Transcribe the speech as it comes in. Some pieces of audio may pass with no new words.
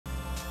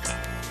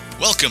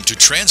Welcome to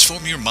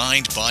Transform Your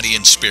Mind, Body,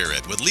 and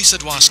Spirit with Lisa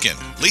Dowskin.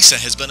 Lisa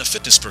has been a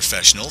fitness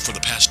professional for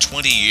the past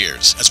 20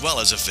 years, as well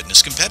as a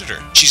fitness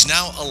competitor. She's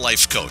now a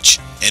life coach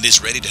and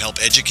is ready to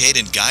help educate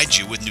and guide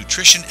you with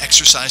nutrition,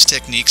 exercise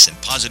techniques, and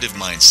positive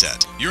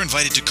mindset. You're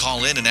invited to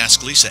call in and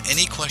ask Lisa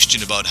any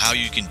question about how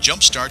you can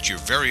jumpstart your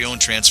very own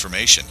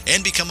transformation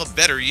and become a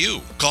better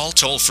you. Call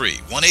toll-free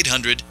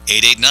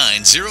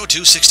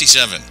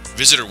 1-800-889-0267.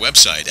 Visit her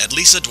website at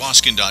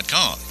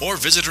lisadwaskin.com or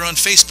visit her on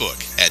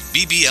Facebook at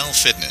BBL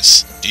Fitness.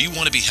 Do you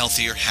want to be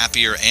healthier,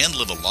 happier, and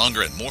live a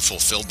longer and more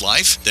fulfilled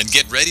life? Then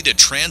get ready to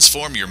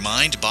transform your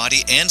mind,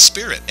 body, and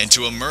spirit and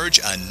to emerge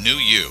a new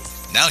you.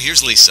 Now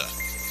here's Lisa.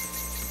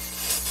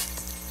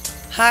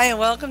 Hi,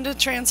 welcome to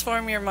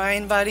Transform Your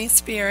Mind, Body,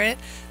 Spirit.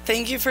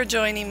 Thank you for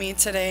joining me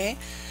today.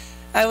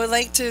 I would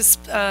like to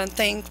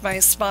thank my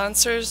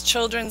sponsors,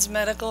 Children's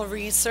Medical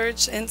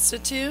Research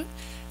Institute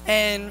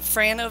and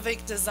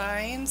Franovic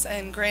Designs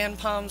and Grand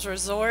Palms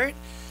Resort,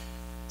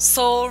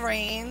 Soul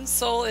Rain,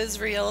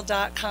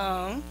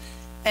 soulisreal.com,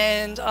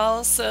 and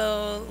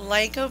also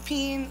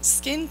Lycopene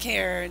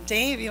Skincare.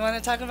 Dave, you want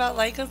to talk about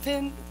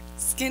Lycopene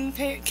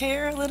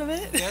Skincare a little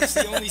bit? That's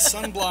the only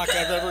sunblock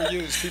I've ever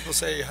used. People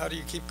say, how do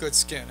you keep good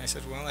skin? I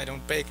said, well, I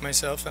don't bake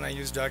myself, and I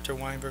use Dr.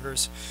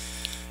 Weinberger's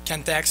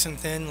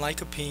Canthaxanthin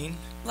Lycopene.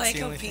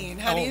 Lycopene,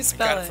 how do you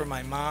spell it? I got it for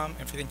my mom,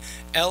 everything.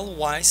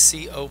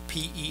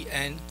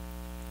 Lycopene.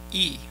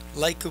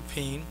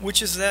 Lycopene,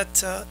 which is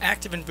that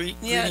active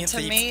ingredient,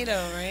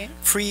 tomato, right?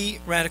 Free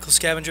radical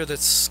scavenger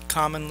that's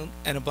common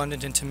and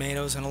abundant in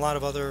tomatoes and a lot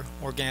of other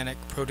organic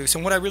produce.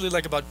 And what I really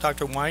like about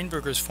Dr.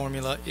 Weinberger's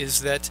formula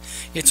is that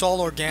it's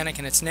all organic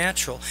and it's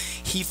natural.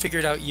 He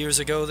figured out years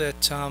ago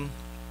that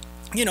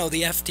you know,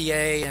 the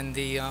FDA and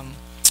the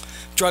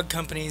drug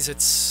companies,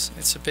 it's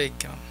a big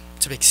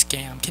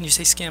scam. Can you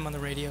say scam on the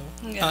radio?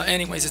 Yeah,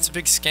 anyways, it's a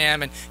big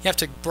scam, and you have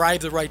to bribe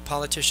the right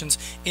politicians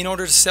in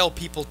order to sell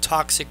people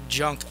toxic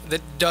junk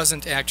that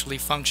doesn't actually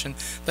function,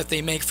 that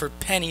they make for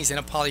pennies in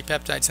a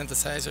polypeptide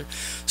synthesizer.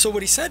 So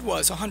what he said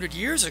was 100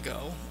 years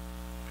ago,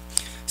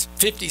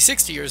 50,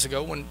 60 years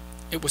ago, when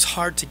it was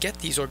hard to get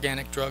these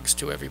organic drugs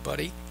to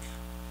everybody,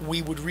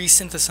 we would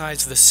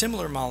resynthesize the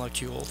similar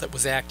molecule that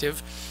was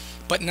active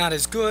but not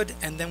as good,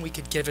 and then we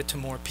could give it to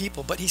more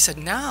people. But he said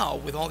now,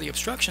 with all the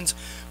obstructions,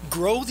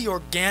 grow the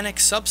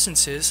organic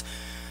substances,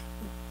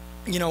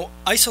 you know,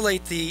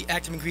 isolate the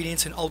active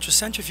ingredients in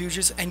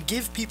ultracentrifuges, and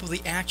give people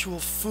the actual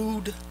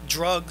food,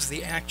 drugs,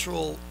 the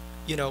actual,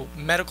 you know,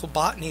 medical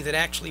botany that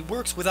actually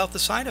works without the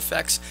side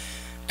effects.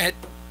 And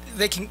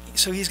they can,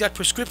 so he's got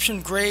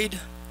prescription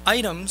grade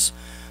items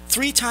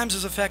 3 times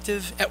as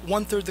effective at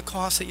 1/3 the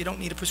cost that you don't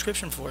need a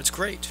prescription for. It's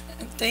great.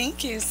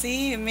 Thank you.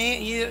 See,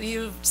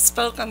 you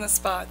spoke on the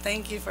spot.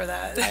 Thank you for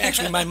that.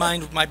 Actually, my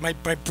mind, my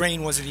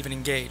brain wasn't even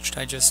engaged.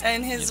 I just.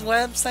 And his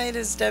website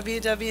is spell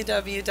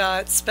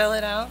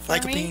it out for me.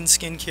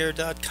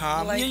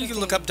 LycopeneSkincare.com. Yeah, you can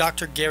look up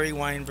Dr. Gary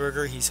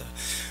Weinberger. He's a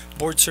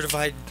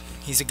board-certified.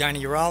 He's a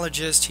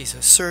gynecologist, he's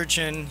a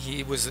surgeon,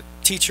 he was a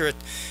teacher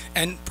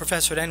and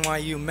professor at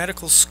NYU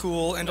Medical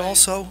School, and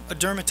also a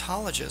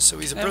dermatologist. So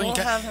he's a brilliant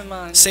guy. Have him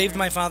on Saved here.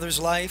 my father's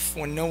life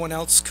when no one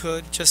else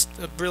could. Just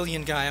a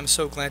brilliant guy. I'm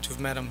so glad to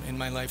have met him in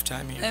my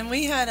lifetime here. And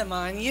we had him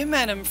on. You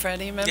met him,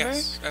 Freddie, remember?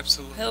 Yes,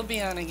 absolutely. He'll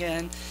be on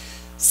again.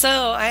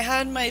 So I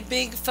had my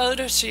big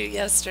photo shoot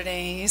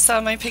yesterday. You saw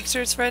my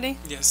pictures, Freddie?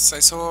 Yes, I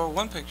saw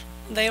one picture.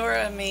 They were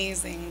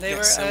amazing. They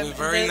were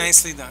very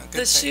nicely done. Good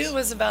taste. shoot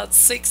was about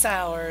 6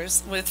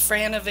 hours with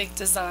Franovic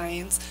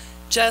Designs.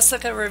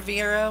 Jessica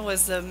Rivera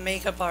was the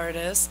makeup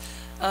artist.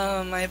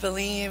 I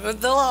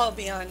believe they'll all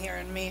be on here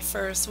on May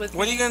 1st with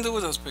What me. are you gonna do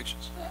with those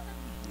pictures?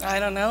 I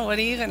don't know. What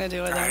are you gonna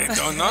do with them? I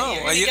don't know.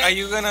 Are you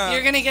gonna?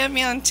 You're gonna get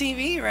me on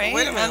TV, right?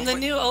 Wait a minute. I'm the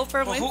new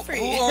Oprah Winfrey.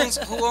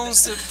 Who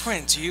owns the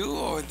print? You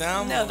or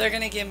them? No, or? they're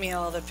gonna give me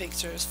all the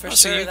pictures for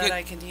so sure that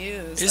I can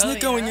use. Isn't it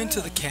going yeah.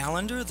 into the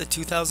calendar, the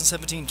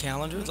 2017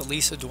 calendar, the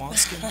Lisa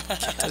Dowskin?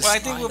 Well, I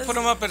think we'll put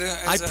them up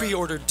I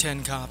pre-ordered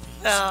 10 copies.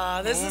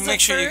 This We'll is make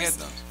sure the you get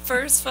those.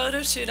 first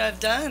photo shoot I've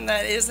done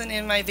that isn't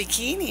in my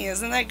bikini.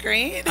 Isn't that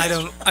great? I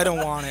don't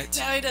want it.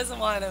 No, he doesn't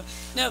want to.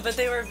 No, but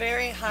they were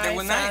very high They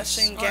were nice.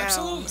 fashion Oh, gowns.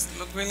 absolutely.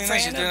 Look really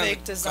nice. You did Franovic a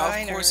golf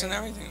designer. course and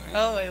everything, right?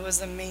 Oh, it was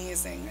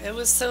amazing. It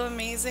was so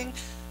amazing.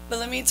 But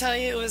let me tell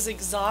you, it was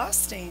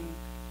exhausting.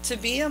 To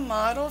be a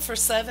model for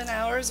 7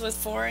 hours with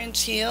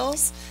 4-inch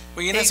heels.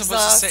 Well, you're not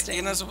supposed to say.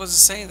 You're not supposed to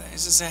say that.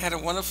 It's just I had a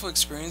wonderful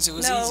experience. It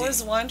was No, easy. it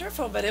was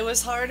wonderful, but it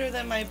was harder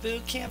than my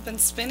boot camp and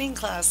spinning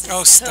classes.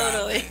 Oh, stop.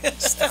 Totally.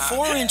 Stop.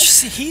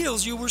 4-inch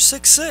heels, you were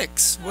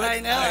 6'6". I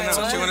know. I know.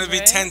 was, You want to be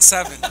right?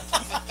 10'7".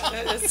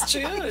 It's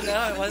true. No,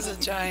 I was a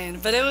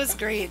giant, but it was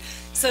great.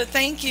 So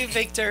thank you,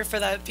 Victor, for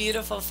that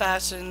beautiful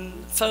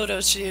fashion photo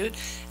shoot.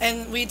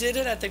 And we did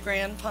it at the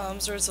Grand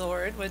Palms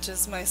Resort, which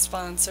is my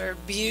sponsor.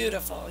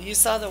 Beautiful. You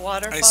saw the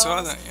waterfalls? I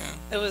saw that,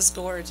 yeah. It was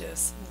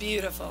gorgeous.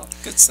 Beautiful.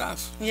 Good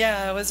stuff.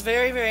 Yeah, I was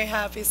very, very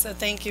happy, so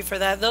thank you for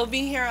that. They'll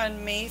be here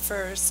on May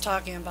 1st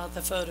talking about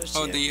the photo shoot.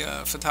 Oh, the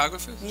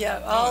photographers?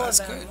 Yeah, all of that's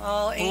them. Good.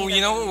 All 8 Well, of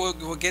you know them. what?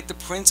 We'll get the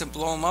prints and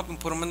blow them up and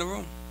put them in the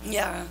room.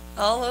 Yeah,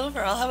 all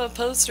over. I'll have a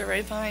poster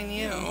right behind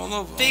you. Yeah, all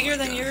over. Bigger Oh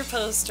my than God. your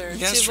poster.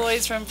 That's Two right.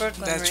 boys from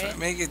Brooklyn, That's right? right.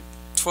 Make it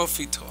 12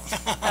 feet tall.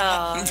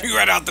 Aw. Be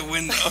right out the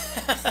window.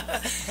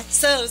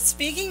 So,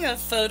 speaking of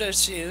photo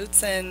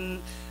shoots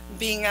and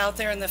being out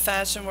there in the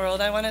fashion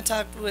world, I want to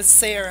talk with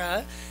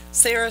Sarah.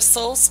 Sarah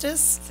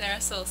Solstice?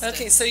 Sarah Solstice.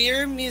 Okay, so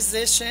you're a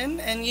musician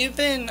and you've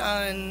been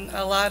on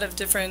a lot of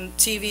different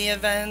TV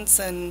events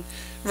and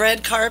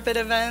red carpet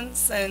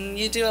events, and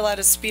you do a lot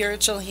of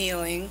spiritual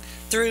healing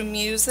through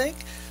music.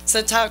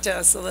 So talk to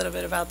us a little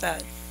bit about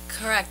that.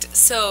 Correct.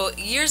 So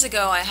years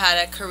ago, I had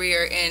a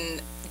career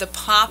in the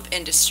pop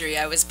industry.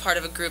 I was part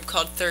of a group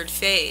called Third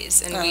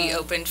Phase, and we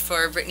opened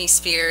for Britney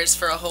Spears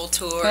for a whole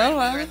tour. Oh,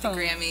 and we were at the wow.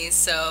 Grammys,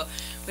 so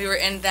we were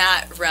in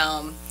that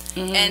realm.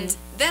 And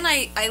then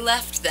I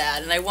left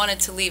that, and I wanted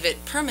to leave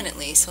it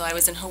permanently. So I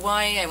was in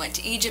Hawaii, I went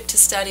to Egypt to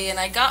study, and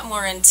I got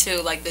more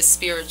into like the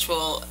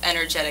spiritual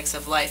energetics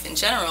of life in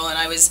general, and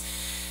I was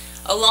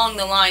along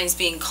the lines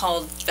being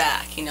called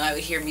back. You know, I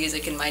would hear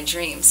music in my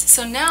dreams.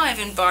 So now I've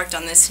embarked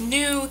on this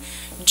new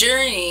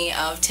journey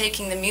of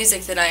taking the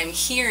music that I'm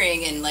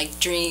hearing in like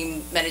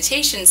dream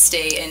meditation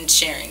state and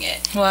sharing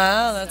it.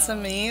 Wow, that's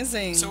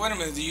amazing. So wait a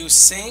minute. Do you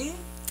sing?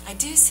 I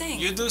do sing.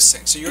 You do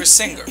sing. So you're a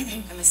singer.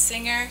 I'm a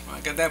singer, Oh, I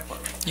got that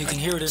part right. You can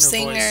hear it in her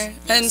Singer voice.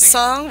 and Sing-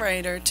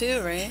 songwriter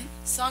too, right?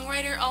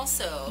 songwriter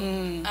also.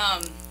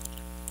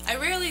 I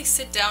rarely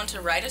sit down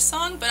to write a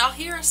song, but I'll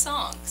hear a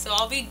song. So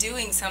I'll be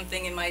doing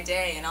something in my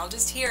day, and I'll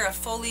just hear a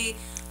fully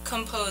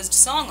composed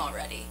song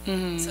already.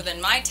 So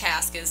then my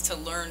task is to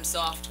learn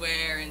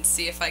software and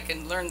see if I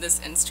can learn this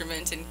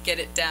instrument and get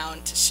it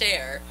down to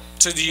share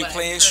So do you what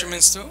play I've heard.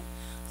 instruments too?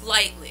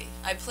 lightly.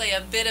 I play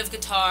a bit of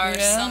guitar,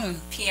 Yeah.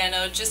 some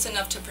piano, just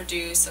enough to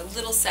produce, a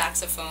little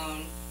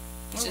saxophone,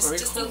 Oh, just very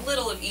just cool. a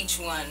little of each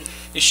one.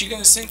 Is she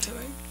gonna sing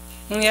today?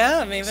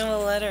 Yeah, maybe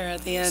we'll let her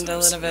at the end a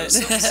little bit.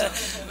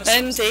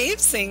 And Dave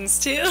sings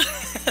too.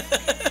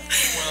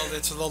 Well,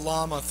 it's the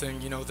llama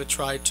thing, you know, the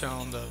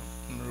tritone, the...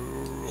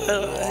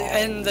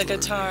 And the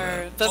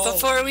guitar. But Oh,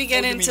 before we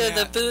get oh, you mean into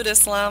the that.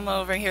 Buddhist Lama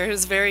over here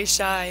who's very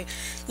shy,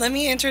 let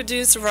me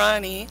introduce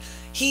Ronnie.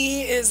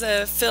 He is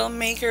a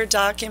filmmaker,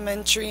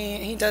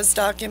 he does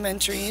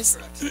documentaries,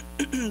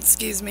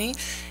 excuse me,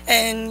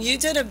 and you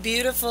did a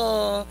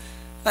beautiful,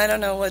 I don't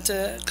know what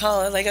to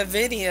call it, like a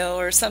video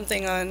or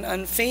something on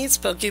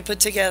Facebook you put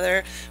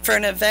together for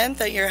an event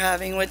that you're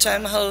having, which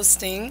I'm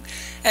hosting,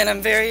 and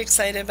I'm very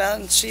excited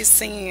about, and she's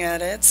singing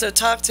at it. So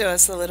talk to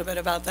us a little bit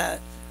about that.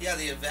 Yeah,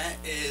 the event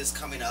is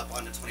coming up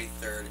on the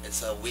 23rd.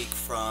 It's a week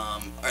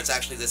from, or it's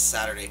actually this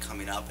Saturday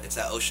coming up. It's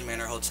at Ocean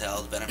Manor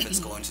Hotel. The benefit's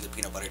going to the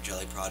Peanut Butter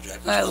Jelly Project,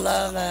 which I helps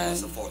love homeless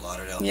that. in Fort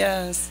Lauderdale.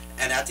 Yes.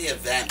 And at the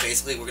event,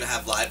 basically, we're going to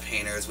have live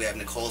painters. We have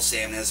Nicole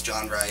Samnes,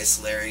 John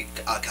Rice, Larry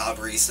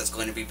Calabrese that's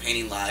going to be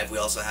painting live. We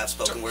also have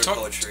spoken word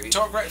poetry.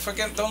 Talk right.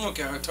 Forget. Don't look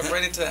at her. Talk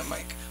right into that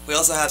mic. We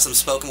also have some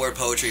spoken word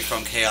poetry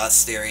from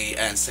Chaos Theory,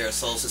 and Sarah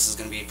Solstice is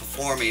going to be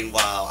performing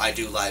while I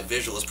do live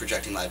visuals,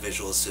 projecting live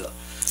visuals to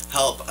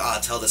help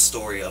tell the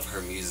story of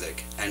her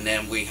music. And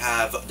then we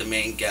have the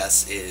main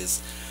guest is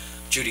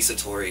Judy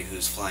Satori,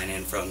 who's flying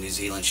in from New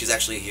Zealand. She's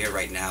actually here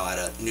right now at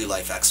a New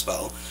Life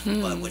Expo.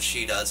 But what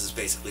she does is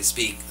basically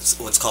speak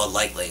what's called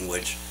light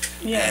language.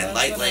 Yeah, And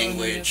light that's what I wanted to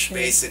language, say.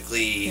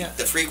 basically, Yeah.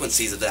 the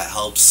frequencies of that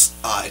helps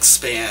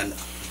expand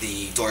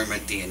the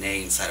dormant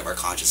DNA inside of our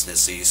consciousness,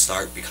 so you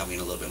start becoming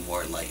a little bit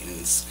more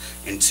enlightened,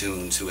 in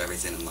tune to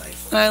everything in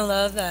life. I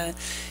love that.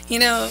 You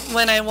know,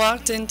 when I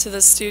walked into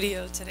the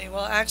studio today,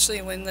 well,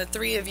 actually, when the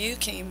three of you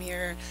came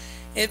here,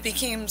 it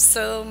became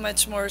so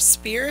much more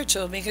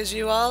spiritual because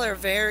you all are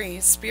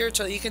very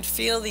spiritual. You can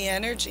feel the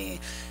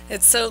energy.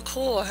 It's so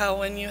cool how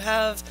when you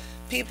have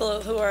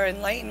people who are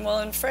enlightened, well,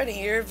 and Freddie,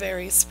 you're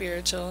very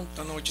spiritual.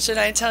 Don't know what you. Should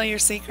I tell your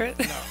secret?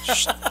 No.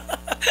 Shh.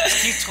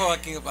 Keep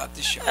talking about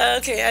the show.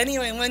 Okay,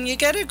 anyway, when you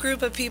get a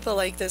group of people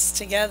like this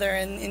together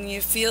and you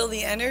feel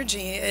the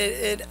energy,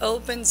 it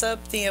opens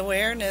up the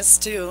awareness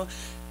to,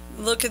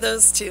 look at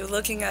those two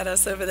looking at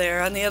us over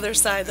there on the other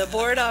side, the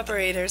board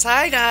operators.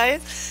 Hi,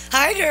 guys.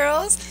 Hi,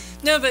 girls.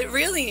 No, but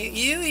really,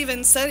 you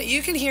even said it.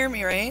 You can hear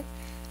me, right?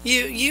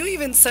 You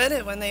even said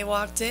it when they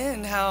walked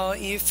in, how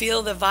you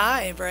feel the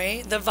vibe,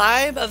 right? The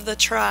vibe of the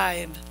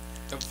tribe.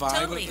 The vibe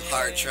Totally. of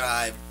Heart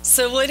Tribe.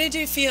 So what did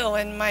you feel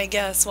when my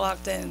guests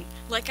walked in?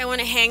 Like I want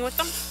to hang with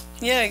them.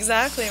 Yeah,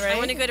 exactly, right? I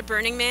want to go to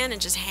Burning Man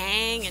and just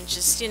hang and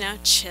just,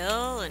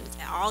 chill and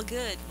all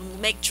good. We'll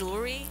make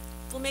jewelry.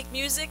 We'll make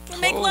music. We'll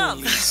make love.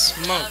 Holy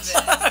smokes.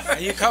 Are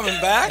you coming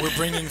back? We're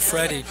bringing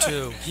Freddie,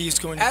 too. He's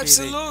going to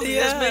Absolutely.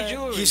 Yeah. Let's make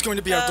jewelry. He's going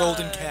to be our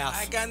golden I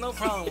calf. got no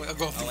problem with a I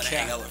golden want to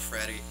hang out cat. with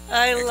Freddie.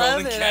 I Like love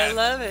Golden it. Cat. I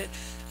love it.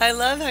 I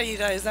love how you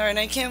guys are, and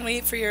I can't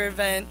wait for your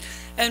event.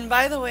 And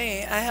by the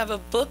way, I have a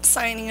book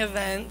signing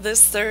event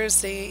this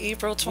Thursday,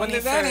 April 21st. When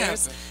did that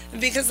happen?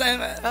 Because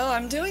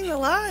I'm doing a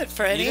lot,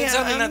 Freddie. You didn't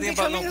tell me I'm nothing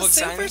about no becoming a book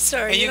signing.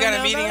 superstar. And you don't got a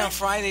know meeting about on it?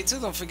 Friday too.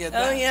 Don't forget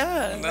that. Oh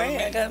yeah, Another right. I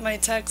meeting. got my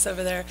text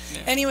over there. Yeah.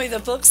 Anyway, the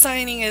book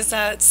signing is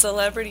at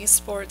Celebrity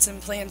Sports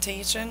and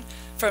Plantation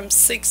from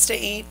 6 to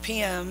 8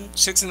 p.m.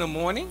 6 in the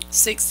morning.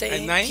 6 to At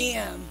 8 night?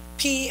 p.m.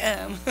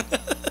 p.m.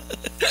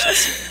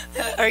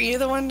 Are you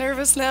the one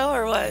nervous now,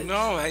 or what?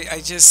 No,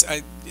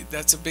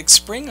 that's a big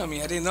spring on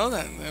me. I didn't know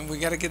that. And we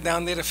got to get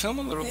down there to film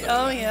a little bit.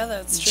 Oh, yeah,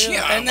 that's true.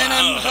 Yeah, and then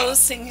I'm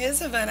hosting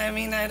his event. I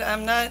mean,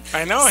 I'm not.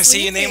 I know. I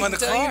see your name on the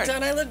sleeping. card.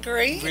 Don't I look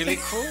great? Really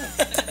cool.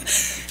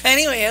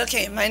 Anyway,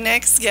 okay, my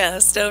next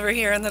guest over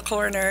here in the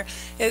corner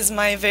is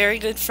my very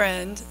good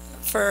friend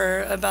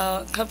for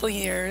about a couple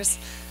years,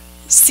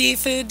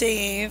 Seafood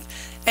Dave.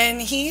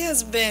 And he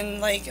has been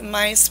like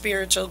my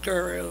spiritual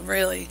guru,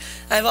 really.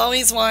 I've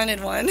always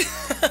wanted one.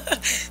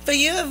 But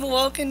you have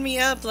woken me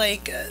up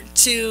like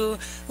to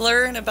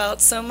learn about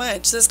so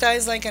much. This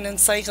guy's like an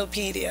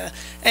encyclopedia.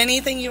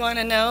 Anything you want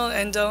to know,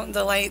 and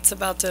the light's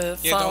about to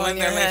fall on your head. Yeah, don't let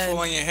that light fall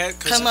on your head,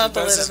 because come up if it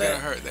does, it's a going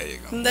little to bit. hurt. There you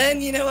go.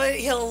 Then, you know what?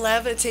 He'll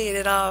levitate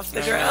it off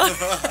the ground.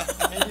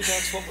 Maybe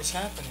that's what was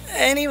happening.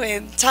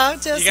 Anyway,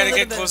 talk to us You got a to little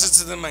get bit.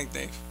 closer to the mic,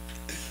 Dave.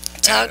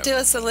 Talk to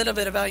us a little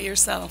bit about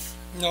yourself.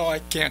 No, I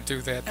can't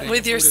do that.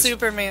 With your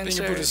Superman Being a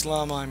shirt. Buddhist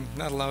Lama, I'm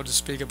not allowed to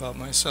speak about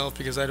myself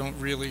because I don't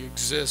really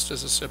exist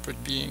as a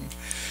separate being.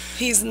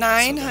 He's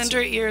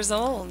 900 years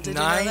old. Did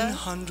you know that?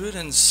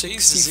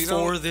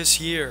 964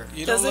 this year.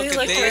 You Does don't he look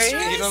look a day.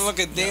 great? You don't look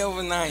a day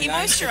over 9. He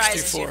moisturizes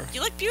you. 64.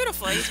 You look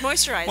beautiful. He's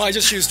moisturizing. Well, I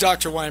just used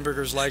Dr.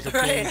 Weinberger's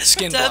Lycopene Right.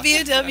 skin buff.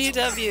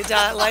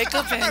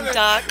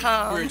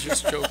 www.lycopene.com. We're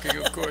just joking,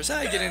 of course.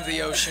 I get into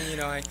the ocean, you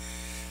know, I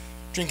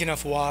drink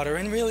enough water,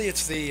 and really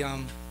it's the,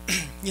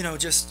 you know,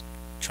 just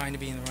trying to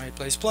be in the right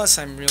place. Plus,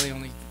 I'm really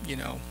only, you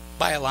know,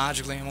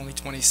 biologically, I'm only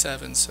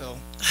 27, so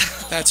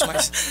that's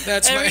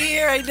Every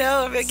year I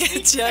know him, it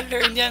gets younger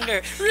and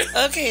younger.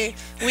 Okay,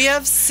 we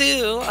have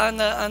Sue on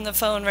the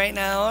phone right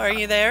now. Are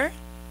you there?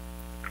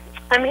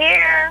 I'm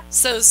here.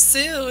 So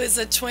Sue is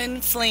a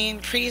twin flame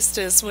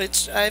priestess,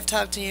 which I've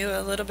talked to you a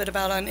little bit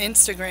about on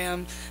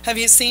Instagram. Have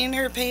you seen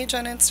her page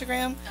on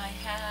Instagram? I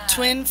have.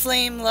 Twin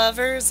flame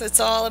lovers. It's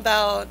all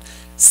about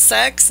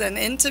sex and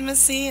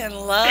intimacy and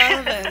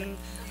love, and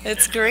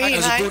it's great.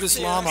 As a Hi, Buddhist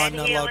Sue. Lama, I'm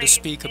not allowed to Healing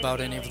speak and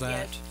about any of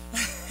healing,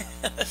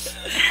 that.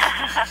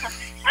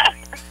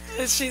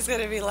 She's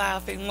going to be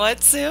laughing.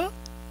 What, Sue?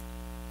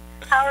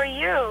 How are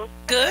you?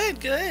 Good,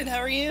 good. How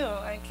are you?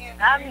 I can't.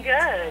 I'm hear you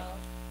good.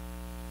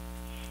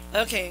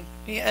 so. Okay.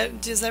 Yeah,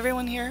 does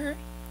everyone hear her?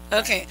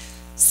 Okay.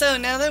 So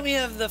now that we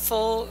have the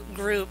full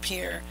group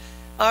here,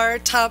 our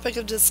topic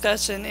of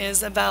discussion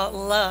is about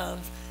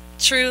love.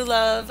 True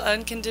love,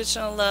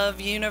 unconditional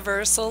love,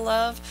 universal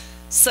love.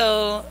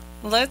 So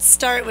let's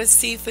start with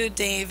Seafood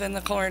Dave in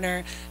the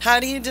corner. How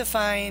do you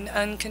define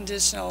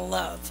unconditional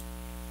love?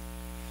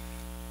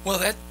 Well,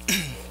 that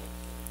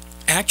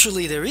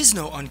actually there is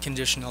no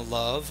unconditional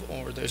love,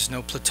 or there's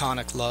no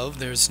platonic love.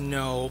 There's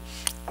no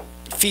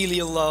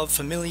filial love,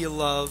 familial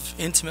love,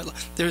 intimate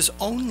love. There's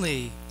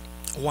only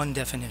one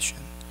definition.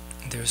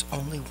 There's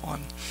only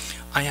one.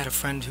 I had a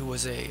friend who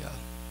was a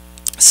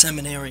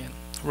seminarian,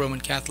 Roman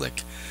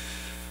Catholic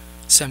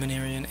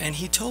seminarian, and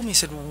he told me, he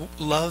said,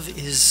 love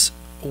is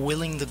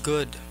willing the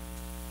good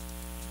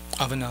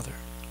of another.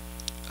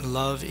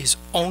 Love is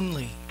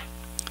only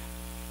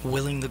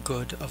willing the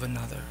good of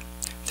another.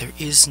 There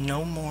is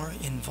no more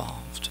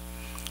involved.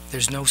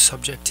 There's no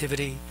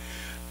subjectivity.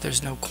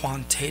 There's no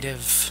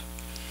quantitative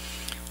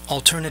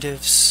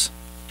alternatives.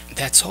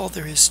 That's all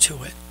there is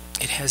to it.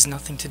 It has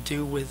nothing to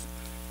do with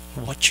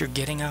what you're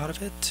getting out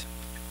of it.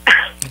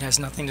 It has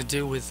nothing to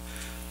do with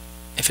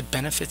if it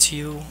benefits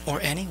you or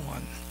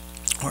anyone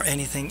or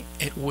anything.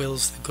 It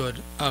wills the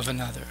good of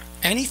another.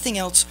 Anything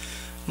else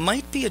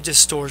might be a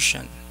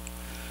distortion,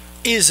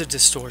 is a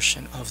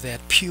distortion of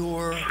that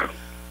pure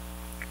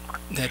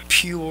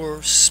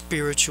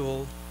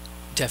spiritual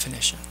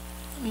definition.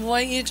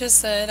 What you just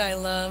said, I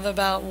love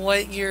about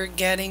what you're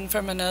getting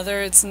from another.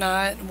 It's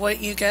not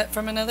what you get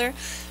from another,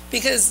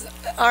 because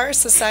our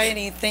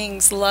society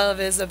thinks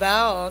love is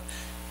about,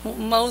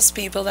 most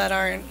people that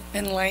aren't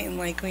enlightened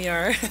like we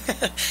are,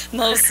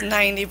 most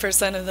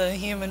 90% of the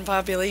human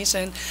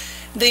population,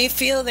 they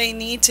feel they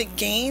need to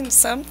gain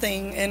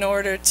something in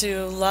order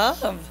to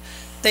love.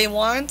 They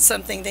want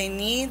something, they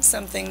need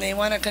something, they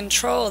want to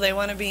control, they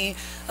want to be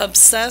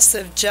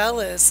obsessive,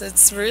 jealous.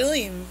 It's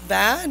really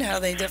bad how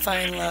they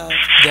define love.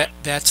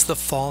 That's the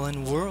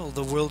fallen world,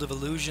 the world of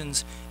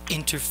illusions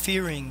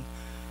interfering,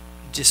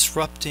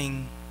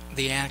 disrupting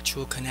the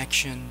actual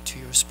connection to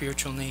your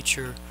spiritual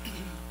nature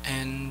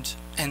and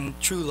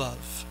true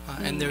love.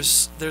 And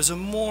there's a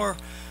more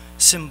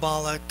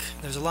symbolic,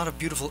 there's a lot of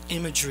beautiful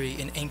imagery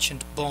in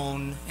ancient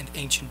Bon and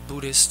ancient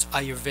Buddhist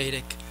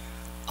Ayurvedic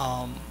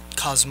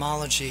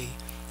cosmology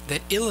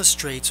that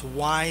illustrates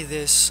why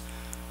this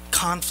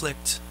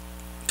conflict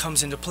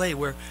comes into play,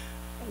 where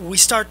we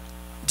start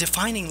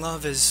defining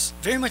love as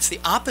very much the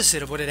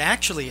opposite of what it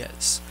actually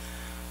is.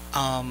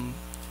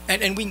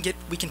 And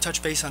we can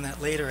touch base on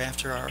that later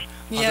after our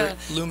other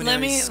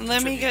luminaries.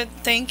 Let me get,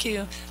 thank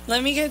you.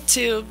 Let me get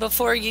to,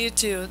 before you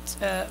two,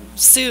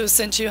 Sue,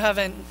 since you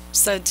haven't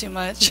said too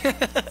much,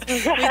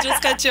 we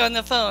just got you on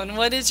the phone.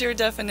 What is your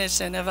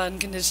definition of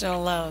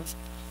unconditional love?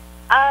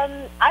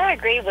 I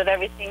agree with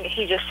everything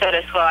he just said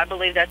as well. I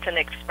believe that's an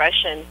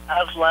expression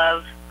of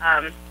love.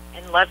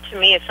 And love to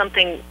me is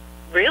something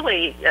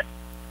really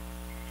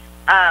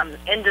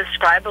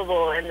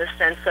indescribable in the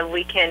sense of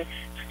we can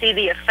see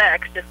the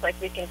effects, just like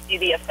we can see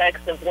the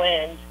effects of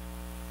wind,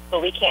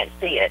 but we can't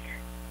see it.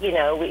 You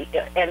know,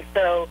 and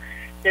so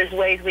there's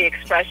ways we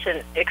express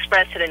it,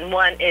 and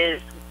one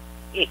is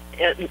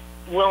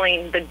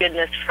willing the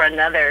goodness for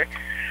another.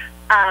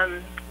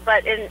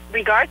 But in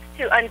regards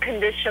to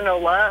unconditional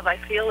love, I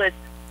feel it's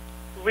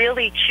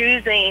really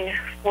choosing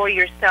for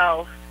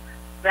yourself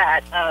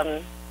that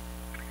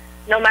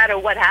no matter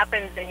what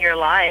happens in your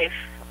life,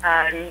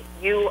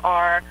 you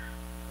are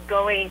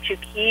going to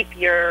keep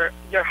your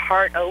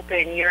heart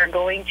open. You're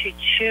going to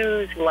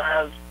choose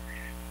love,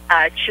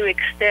 to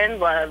extend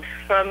love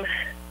from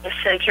the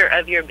center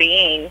of your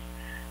being,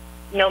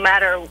 no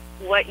matter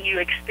what you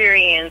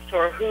experience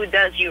or who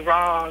does you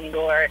wrong,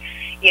 or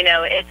you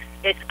know,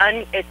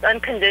 it's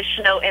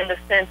unconditional in the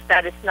sense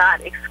that it's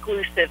not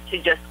exclusive to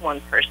just one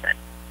person.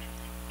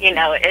 You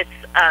know,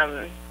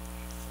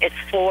 it's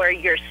for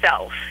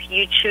yourself.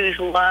 You choose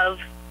love,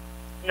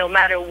 no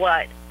matter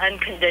what,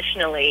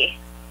 unconditionally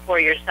for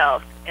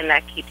yourself, and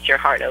that keeps your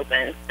heart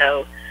open.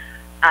 So,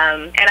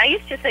 and I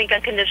used to think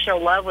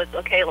unconditional love was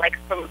okay, like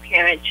from a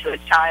parent to a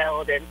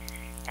child, and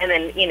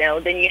then you know,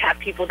 then you have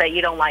people that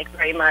you don't like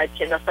very much,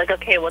 and it's like,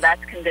 okay, well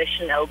that's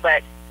conditional,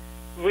 but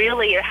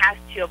really it has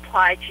to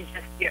apply to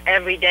just your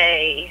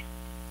everyday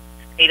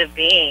state of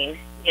being,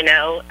 you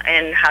know,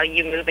 and how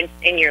you move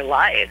in your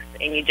life,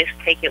 and you just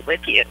take it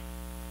with you.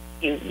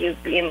 You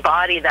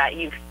embody that.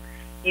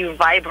 You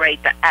vibrate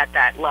at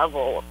that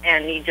level,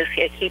 and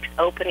it keeps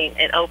opening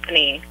and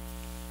opening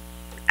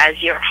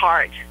as your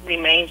heart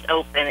remains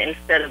open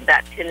instead of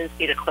that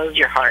tendency to close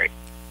your heart.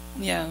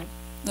 Yeah,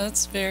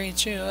 that's very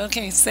true.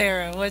 Okay,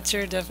 Sarah, what's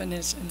your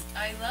definition?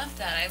 I love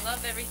that. I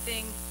love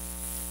everything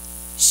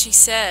she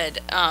said,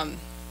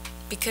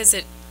 because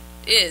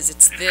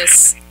it's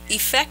this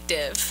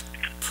effective,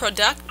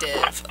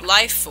 productive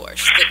life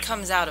force that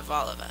comes out of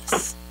all of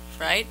us,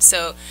 right?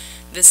 So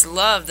this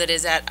love that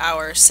is at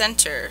our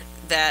center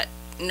that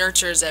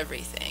nurtures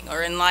everything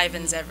or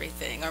enlivens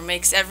everything or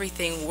makes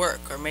everything work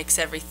or makes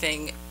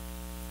everything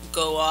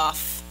go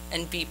off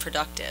and be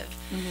productive.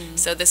 Mm-hmm.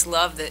 So this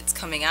love that's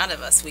coming out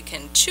of us, we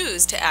can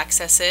choose to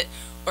access it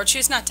or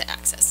choose not to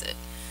access it.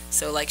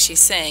 So like she's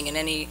saying, in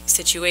any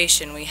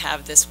situation we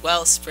have this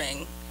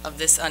wellspring of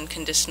this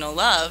unconditional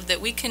love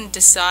that we can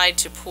decide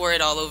to pour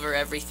it all over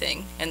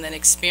everything and then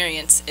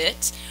experience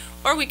it,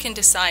 or we can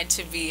decide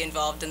to be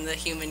involved in the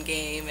human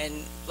game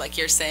and, like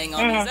you're saying,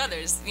 all these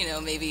others, you know,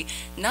 maybe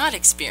not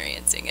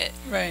experiencing it.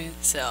 Right.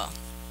 So.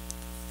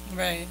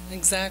 Right,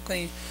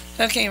 exactly.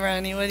 Okay,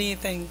 Ronnie, what do you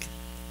think?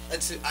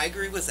 I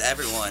agree with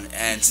everyone,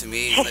 and to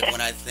me, like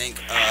when I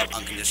think of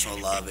unconditional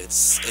love,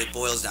 it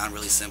boils down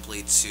really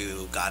simply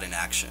to God in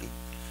action.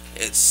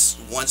 It's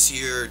once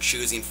you're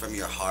choosing from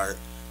your heart,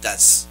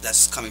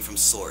 that's coming from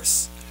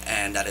source,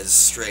 and that is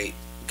straight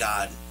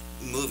God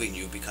moving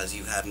you because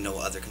you have no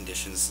other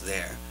conditions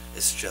there.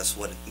 It's just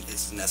what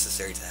is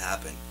necessary to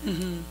happen.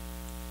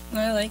 Mm-hmm.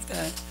 I like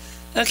that.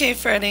 Okay,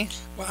 Freddie.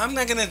 Well, I'm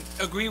not going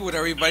to agree with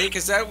everybody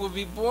because that would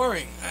be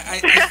boring.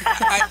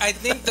 I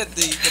think that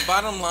the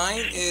bottom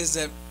line is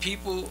that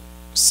people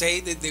say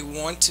that they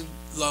want to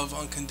love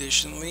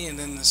unconditionally, and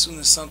then as soon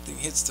as something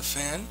hits the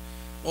fan,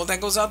 well,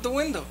 that goes out the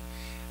window.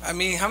 I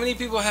mean, how many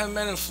people have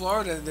met in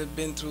Florida that have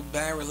been through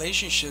bad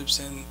relationships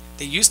and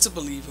they used to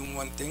believe in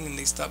one thing and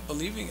they stopped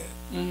believing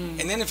it? Mm-hmm.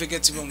 And then if it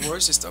gets even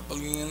worse, they start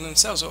believing in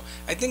themselves. So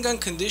I think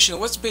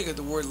unconditional, what's bigger,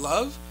 the word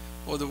love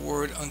or the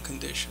word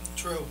unconditional?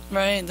 True.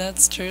 Right,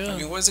 that's true. I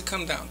mean, what does it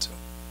come down to?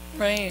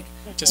 Right.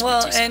 Just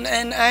well,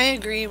 and I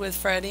agree with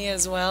Freddie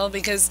as well,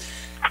 because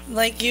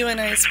like you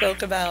and I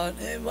spoke about,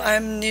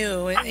 I'm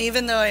new.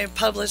 Even though I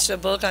published a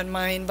book on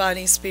mind,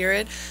 body,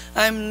 spirit,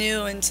 I'm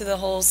new into the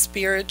whole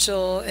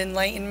spiritual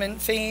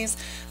enlightenment phase.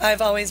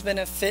 I've always been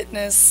a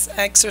fitness,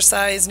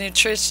 exercise,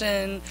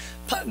 nutrition,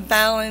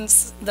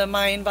 balance, the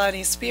mind,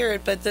 body,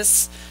 spirit, but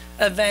this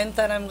event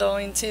that I'm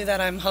going to,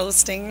 that I'm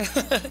hosting,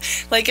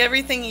 like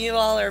everything you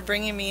all are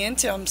bringing me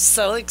into, I'm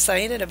so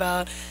excited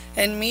about.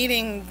 And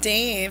meeting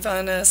Dave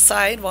on a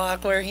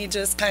sidewalk where he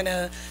just kind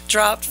of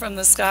dropped from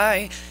the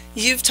sky,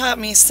 you've taught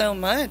me so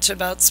much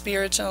about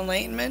spiritual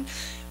enlightenment.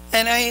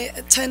 And I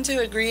tend to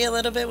agree a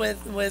little bit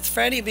with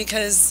Freddie,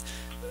 because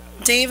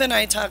Dave and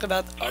I talk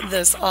about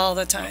this all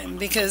the time,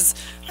 because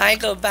I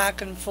go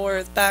back and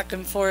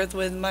forth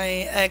with my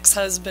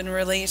ex-husband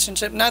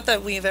relationship. Not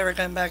that we've ever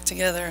gone back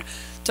together.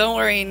 Don't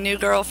worry, new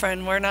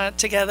girlfriend, we're not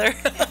together.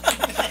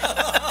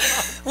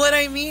 What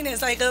I mean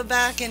is I go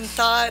back and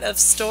thought of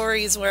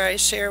stories where I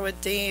share with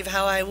Dave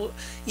how I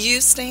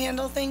used to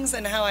handle things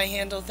and how I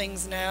handle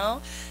things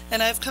now.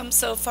 And I've come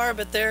so far,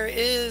 but there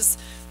is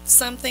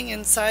something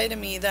inside of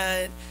me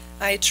that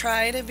I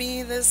try to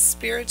be this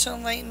spiritual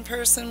enlightened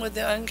person with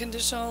the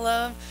unconditional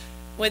love,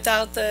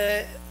 without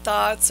the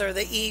thoughts or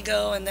the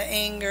ego and the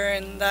anger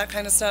and that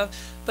kind of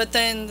stuff. But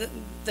then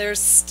there's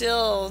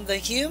still the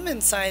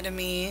human side of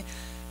me,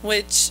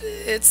 which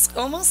it's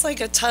almost like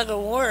a tug of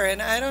war,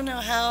 and I don't know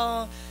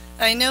how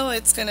I know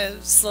it's going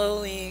to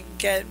slowly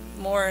get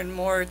more and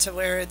more to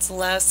where it's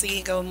less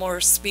ego, more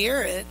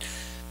spirit.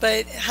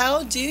 But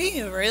how do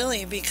you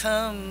really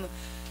become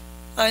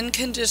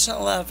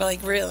unconditional love?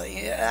 Like,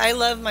 really? I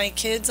love my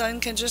kids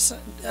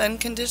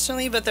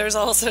unconditionally, but there's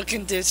also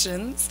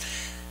conditions.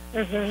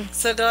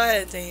 So go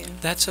ahead, Dane.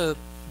 That's a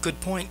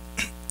good point.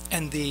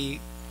 And the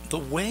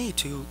way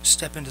to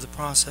step into the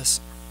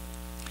process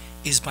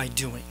is by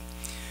doing.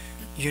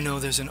 You know,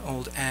 there's an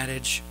old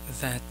adage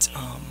that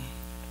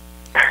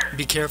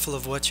be careful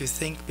of what you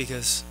think,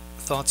 because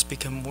thoughts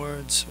become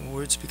words,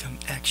 words become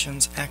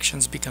actions,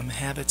 actions become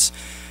habits,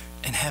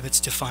 and habits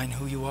define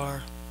who you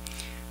are.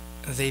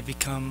 They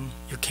become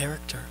your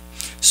character.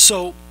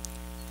 So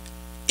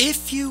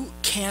if you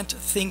can't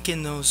think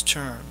in those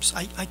terms,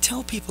 I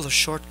tell people a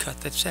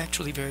shortcut that's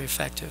actually very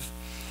effective.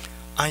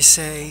 I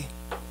say,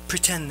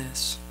 pretend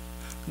this,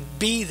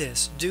 be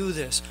this, do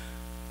this.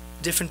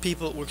 Different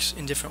people, it works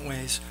in different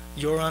ways.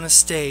 You're on a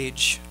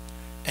stage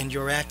and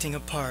you're acting a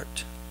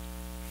part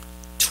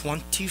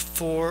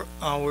 24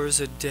 hours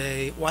a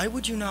day. Why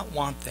would you not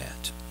want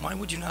that? Why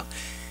would you not?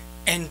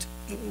 And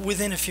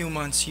within a few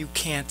months you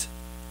can't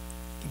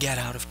get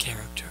out of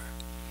character.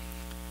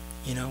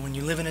 You know, when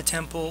you live in a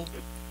temple,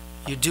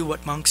 you do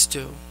what monks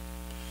do,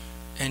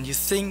 and you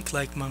think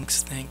like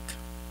monks think,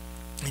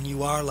 and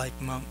you are like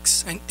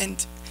monks.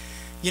 And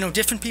you know,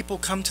 different people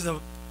come to the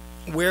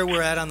where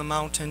we're at on the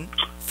mountain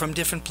from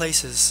different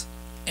places,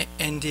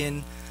 and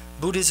in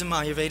Buddhism,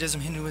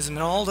 Ayurvedism, Hinduism,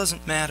 it all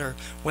doesn't matter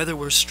whether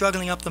we're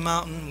struggling up the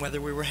mountain, whether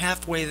we were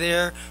halfway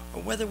there,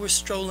 or whether we're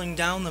strolling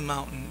down the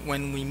mountain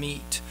when we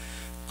meet.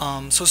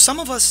 So some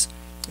of us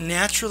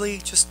naturally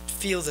just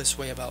feel this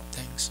way about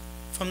things.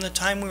 From the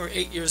time we were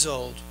 8 years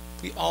old,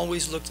 we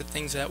always looked at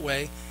things that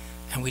way,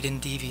 and we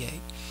didn't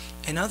deviate.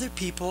 And other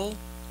people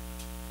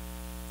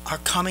are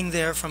coming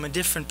there from a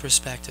different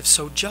perspective.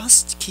 So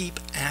just keep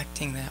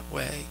acting that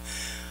way.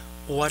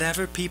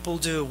 Whatever people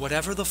do,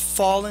 whatever the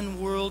fallen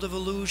world of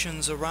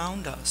illusions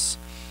around us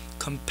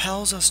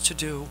compels us to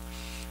do,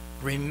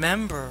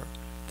 remember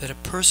that a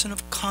person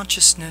of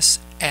consciousness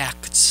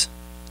acts.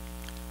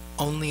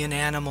 Only an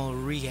animal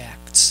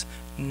reacts.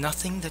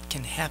 Nothing that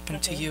can happen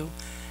to you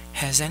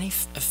has any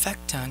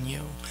effect on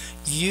you.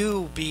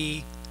 You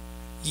be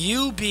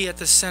at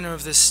the center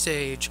of this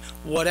stage.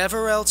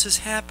 Whatever else is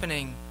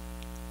happening,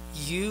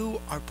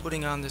 you are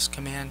putting on this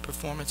command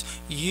performance.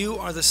 You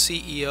are the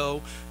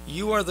CEO.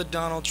 You are the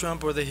Donald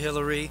Trump or the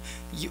Hillary.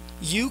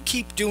 You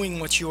keep doing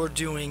what you're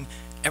doing.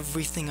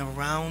 Everything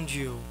around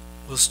you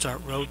will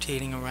start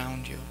rotating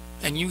around you,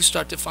 and you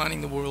start defining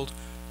the world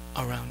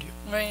around you.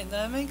 Right,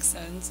 that makes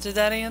sense. Did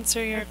that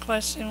answer your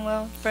question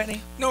well,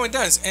 Freddie? No, it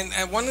does. And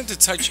I wanted to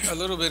touch a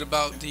little bit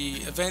about the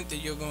event that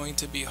you're going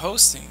to be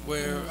hosting,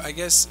 where I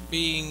guess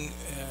being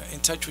in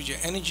touch with your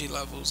energy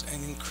levels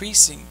and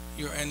increasing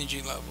your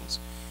energy levels,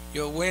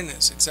 your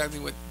awareness, exactly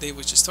what Dave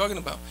was just talking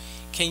about.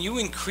 Can you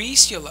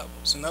increase your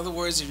levels? In other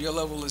words, if your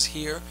level is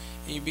here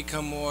and you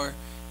become more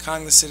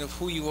cognizant of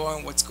who you are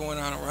and what's going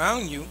on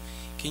around you,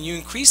 can you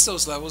increase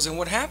those levels, and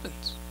what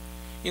happens?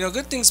 You know,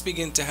 good things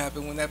begin to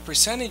happen when that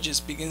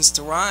percentages begins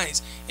to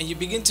rise, and you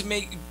begin to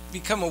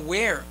become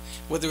aware,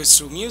 whether it's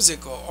through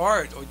music or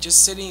art or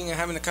just sitting and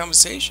having a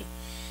conversation.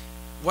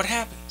 What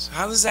happens?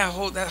 How does that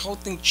whole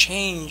thing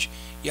change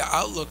your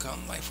outlook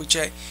on life? Which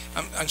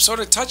I'm sort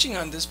of touching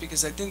on this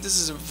because I think this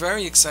is a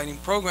very exciting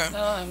program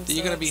that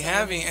you're going to be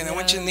having, and I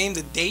want you to name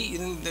the date,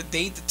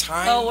 the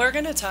time. Oh, we're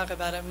going to talk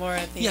about it more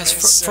at the end.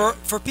 Yes,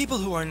 for people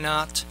who are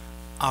not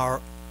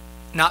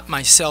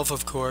myself,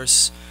 of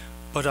course,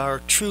 but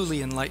are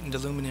truly enlightened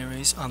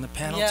luminaries on the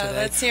panel today. Yeah,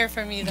 let's hear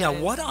from you guys.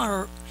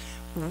 Yeah,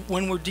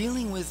 when we're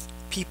dealing with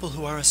people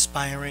who are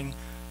aspiring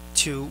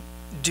to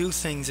do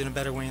things in a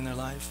better way in their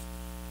life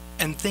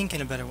and think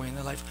in a better way in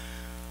their life,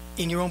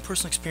 in your own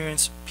personal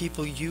experience,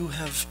 people you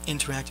have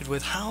interacted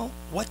with,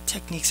 what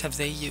techniques have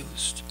they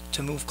used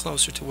to move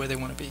closer to where they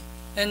want to be?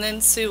 And then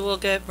Sue will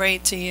get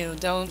right to you.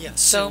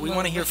 Sue, we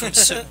want to hear from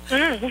Sue.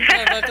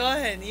 Yeah, but go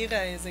ahead. You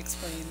guys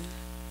explain.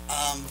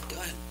 Go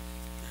ahead.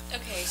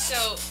 Okay,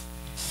 so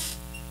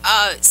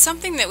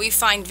something that we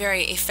find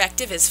very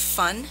effective is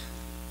fun.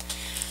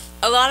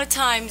 A lot of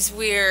times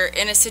we're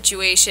in a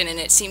situation and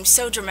it seems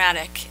so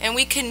dramatic, and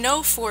we can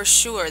know for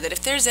sure that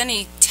if there's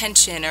any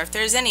tension or if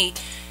there's any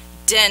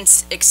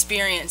dense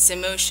experience,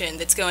 emotion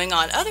that's going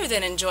on other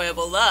than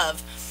enjoyable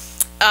love,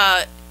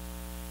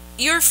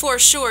 you're for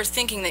sure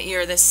thinking that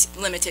you're this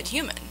limited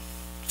human.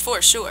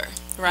 For sure.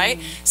 Right?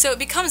 So it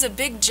becomes a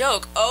big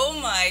joke. Oh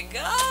my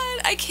God,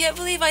 I can't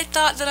believe I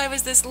thought that I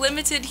was this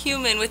limited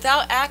human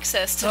without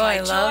access to my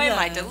joy,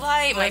 my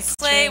delight, my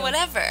play,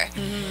 whatever.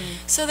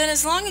 So then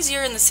as long as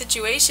you're in the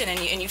situation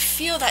and you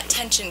feel that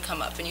tension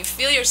come up and you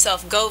feel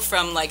yourself go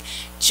from like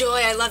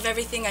joy, I love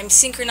everything, I'm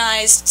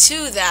synchronized,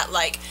 to that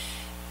like,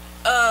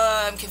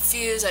 I'm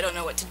confused, I don't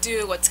know what to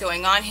do, what's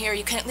going on here,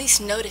 you can at least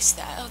notice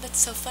that. Oh, that's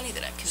so funny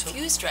that I'm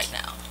confused right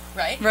now.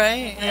 right?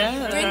 Right,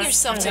 yeah. Bring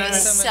yourself to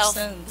makes so much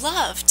sense.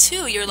 self-love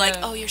too. You're like,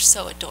 Yeah. oh, you're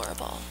so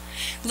adorable.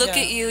 Look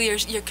Yeah. at you.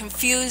 You're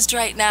confused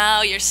right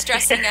now. You're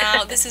stressing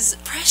out. This is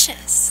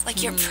precious.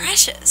 Like you're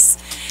precious.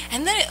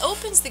 And then it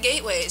opens the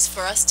gateways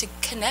for us to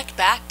connect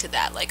back to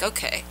that. Like,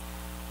 okay,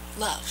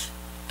 love.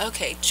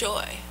 Okay,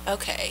 joy.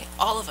 Okay,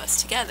 all of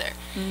us together.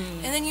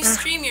 And then you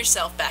stream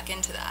yourself back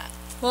into that.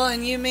 Well,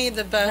 and you made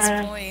the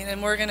best point,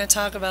 and we're going to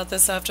talk about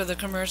this after the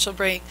commercial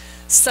break.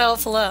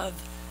 Self-love.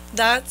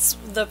 That's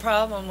the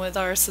problem with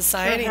our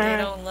society. They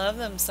don't love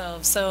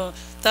themselves. So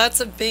that's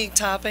a big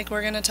topic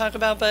we're going to talk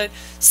about. But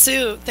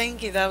Sue,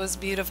 thank you. That was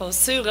beautiful.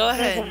 Sue, go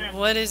ahead.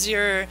 What is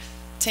your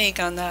take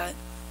on that?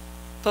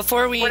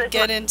 Before we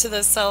get into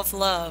the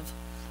self-love.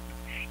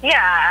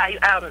 Yeah,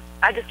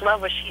 I just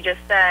love what she just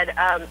said.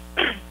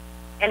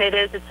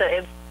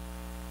 And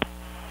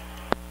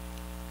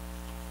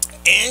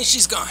And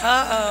she's gone.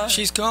 Uh-oh.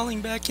 She's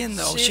calling back in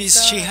though.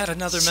 She's She gone. had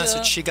another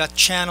message. She got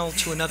channeled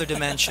to another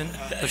dimension,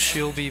 but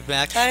she'll be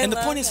back. I And the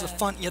love point is the that.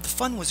 fun. Yeah, the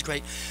fun was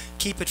great.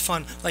 Keep it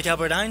fun. Like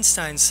Albert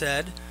Einstein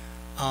said,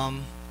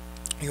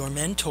 your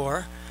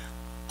mentor,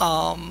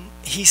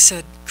 he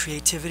said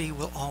creativity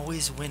will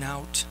always win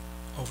out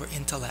over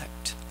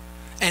intellect.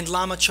 And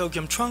Lama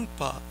Chogyam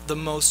Trungpa, the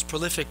most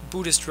prolific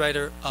Buddhist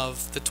writer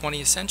of the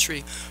 20th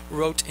century,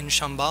 wrote in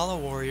Shambhala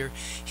Warrior,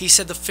 he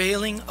said the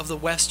failing of the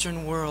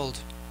Western world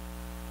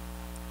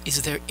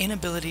is their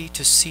inability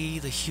to see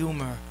the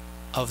humor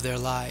of their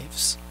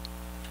lives.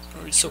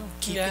 So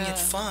keeping Yeah. it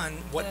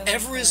fun,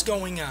 whatever is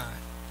going on,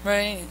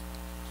 Right.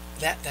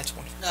 that's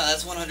wonderful. No,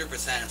 that's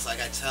 100%. It's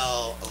like I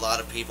tell a lot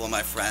of people,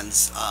 my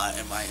friends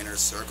in my inner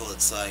circle,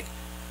 it's like,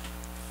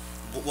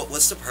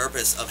 what's the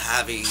purpose of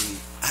having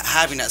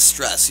that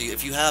stress?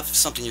 If you have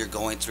something you're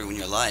going through in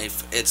your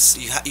life, it's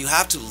you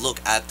have to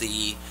look at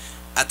the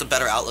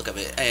better outlook of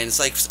it. And it's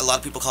like a lot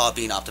of people call it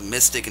being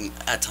optimistic and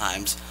at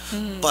times,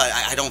 but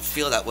I don't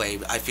feel that way.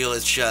 I feel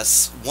it's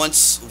just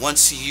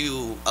once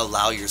you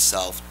allow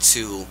yourself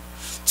to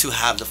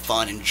have the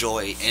fun and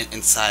joy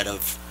inside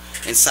of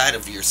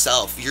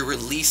yourself, you're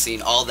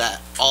releasing all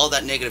that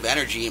negative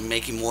energy and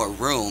making more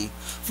room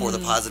for the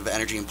positive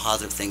energy and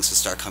positive things to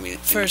start coming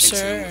into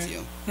with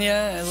you.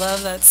 Yeah, I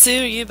love that.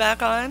 Sue, you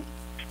back on?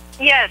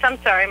 yes,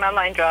 I'm sorry, my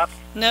line dropped.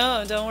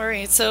 No, don't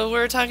worry. So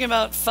we're talking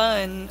about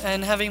fun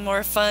and having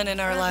more fun in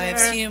our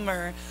lives,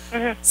 humor.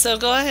 So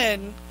go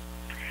ahead.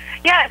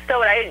 Yeah,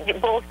 so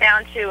it boils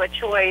down to a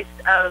choice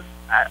of,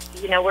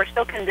 we're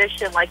still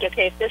conditioned, like,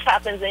 okay, if this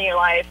happens in your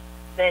life,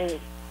 then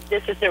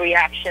this is the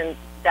reaction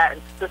that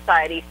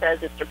society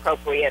says it's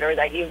appropriate, or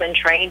that you've been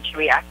trained to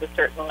react a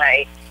certain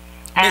way.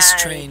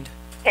 Mistrained.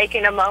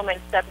 Taking a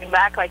moment, stepping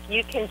back, like,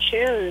 you can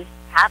choose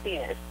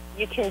happiness.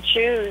 You can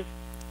choose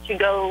to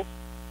go,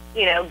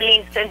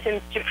 being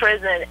sentenced to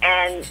prison,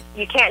 and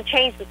you can't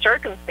change the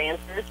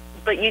circumstances,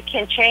 but you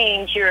can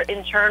change your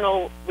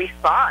internal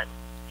response.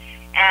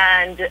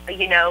 And,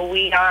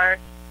 we are,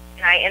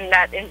 and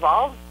that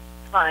involves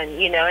fun,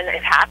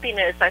 and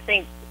happiness. I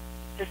think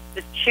just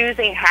the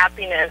choosing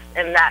happiness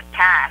in that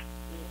path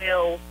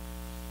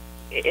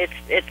it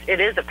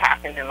is a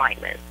path in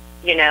enlightenment.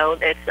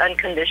 It's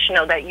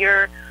unconditional, that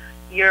you're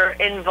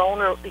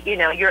invulnerable,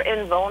 you're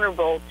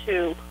invulnerable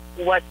to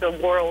what the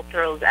world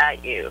throws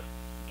at you,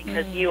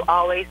 because you're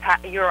always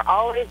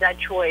that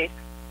choice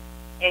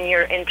in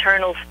your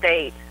internal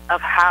state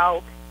of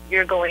how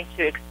you're going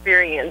to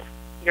experience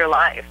your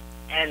life.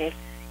 And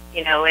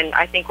and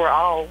I think we're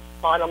all,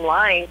 bottom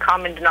line,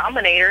 common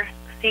denominator,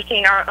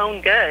 seeking our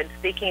own good,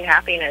 seeking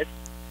happiness,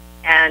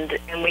 and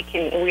we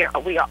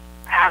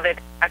have it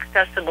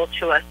accessible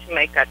to us to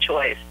make that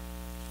choice.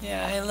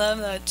 Yeah, I love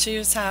that.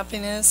 Choose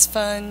happiness,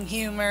 fun,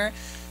 humor.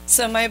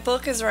 So my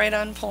book is right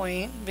on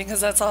point, because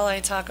that's all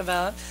I talk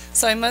about.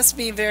 So I must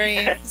be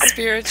very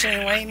spiritually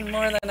enlightened,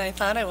 more than I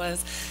thought I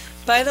was.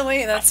 By the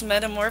way, that's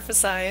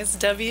Metamorphosized,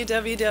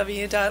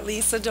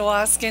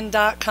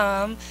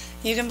 www.lisadowskin.com.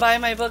 You can buy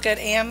my book at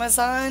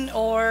Amazon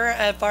or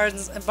at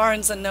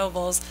Barnes &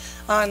 Noble's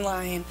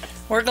online.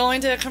 We're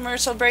going to a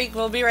commercial break.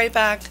 We'll be right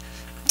back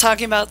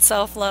talking about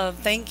self-love.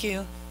 Thank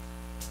you.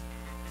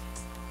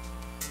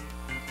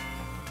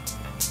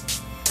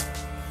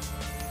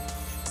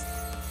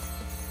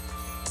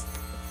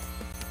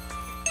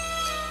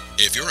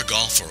 If you're a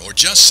golfer or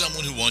just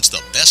someone who wants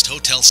the best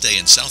hotel stay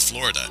in South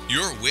Florida,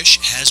 your wish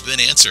has been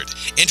answered.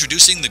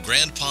 Introducing the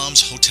Grand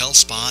Palms Hotel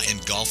Spa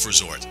and Golf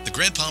Resort. The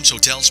Grand Palms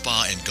Hotel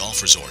Spa and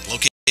Golf Resort,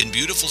 located in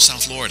beautiful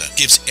South Florida,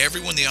 gives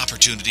everyone the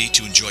opportunity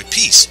to enjoy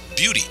peace,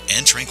 beauty,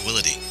 and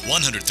tranquility.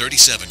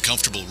 137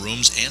 comfortable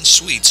rooms and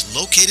suites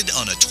located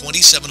on a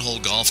 27-hole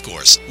golf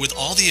course with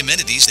all the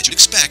amenities that you'd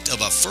expect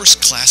of a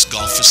first-class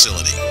golf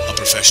facility. A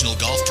professional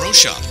golf pro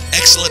shop,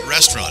 excellent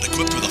restaurant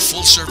equipped with a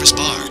full-service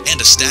bar, and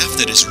a staff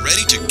that is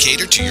ready to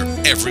cater to your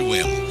every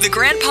whim. The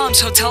Grand Palms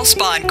Hotel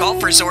Spa and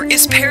Golf Resort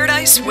is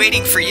paradise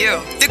waiting for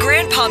you. The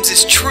Grand Palms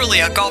is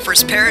truly a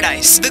golfer's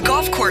paradise. The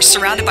golf course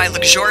surrounded by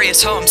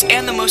luxurious homes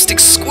and the most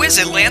exclusive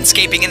exquisite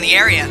landscaping in the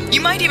area. You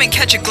might even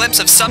catch a glimpse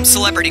of some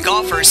celebrity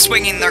golfers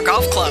swinging their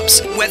golf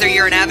clubs. Whether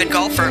you're an avid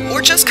golfer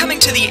or just coming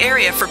to the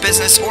area for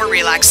business or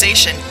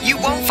relaxation, you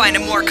won't find a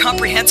more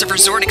comprehensive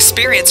resort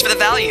experience for the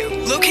value.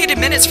 Located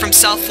minutes from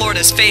South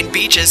Florida's famed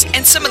beaches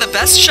and some of the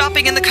best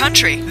shopping in the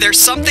country, there's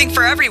something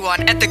for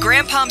everyone at the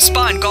Grand Palm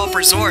Spa and Golf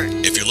Resort.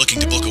 If you're looking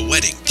to book a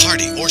wedding,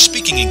 party, or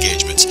speaking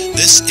engagements,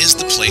 this is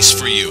the place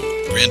for you.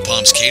 Grand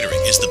Palms Catering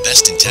is the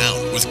best in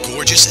town, with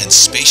gorgeous and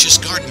spacious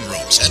garden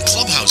rooms and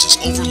clubhouses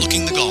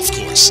overlooking the golf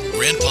course.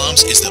 Grand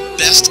Palms is the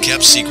best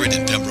kept secret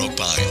in Pembroke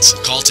Pines.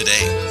 Call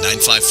today,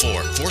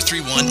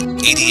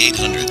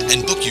 954-431-8800,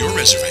 and book your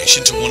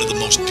reservation to one of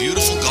the most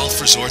beautiful golf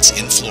resorts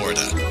in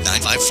Florida.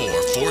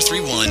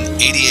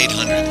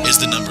 954-431-8800 is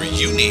the number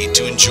you need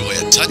to enjoy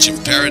a touch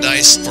of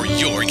paradise for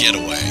your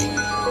getaway.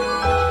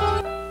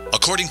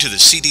 According to the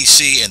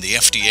CDC and the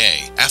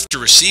FDA, after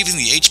receiving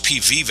the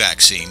HPV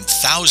vaccine,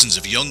 thousands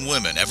of young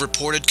women have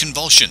reported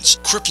convulsions,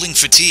 crippling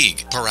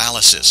fatigue,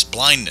 paralysis,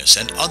 blindness,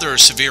 and other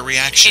severe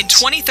reactions. In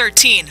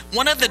 2013,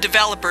 one of the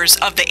developers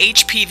of the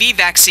HPV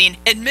vaccine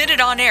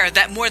admitted on air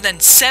that more than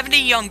 70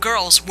 young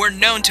girls were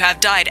known to have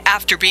died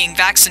after being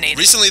vaccinated.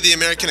 Recently, the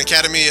American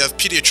Academy of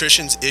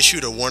Pediatricians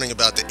issued a warning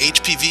about the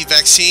HPV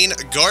vaccine,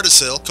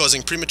 Gardasil,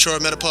 causing premature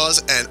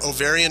menopause and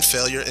ovarian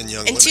failure in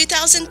young women. In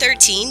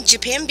 2013,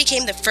 Japan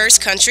became the first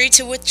country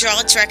to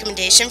withdraw its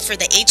recommendation for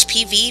the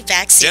HPV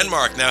vaccine.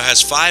 Denmark now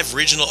has 5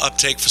 regional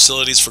uptake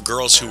facilities for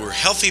girls who were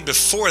healthy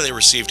before they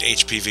received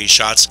HPV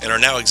shots and are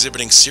now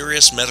exhibiting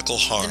serious medical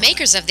harm. The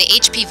makers of the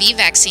HPV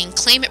vaccine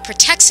claim it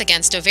protects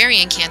against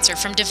ovarian cancer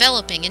from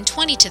developing in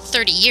 20 to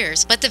 30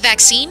 years, but the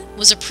vaccine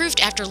was approved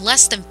after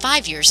less than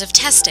 5 years of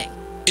testing.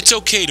 It's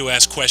okay to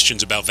ask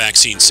questions about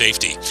vaccine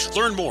safety.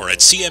 Learn more at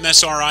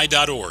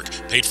cmsri.org,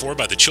 paid for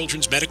by the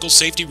Children's Medical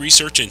Safety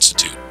Research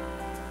Institute.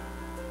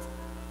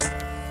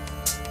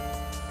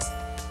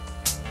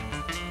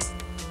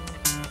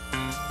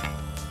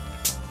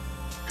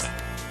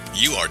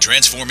 You are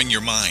transforming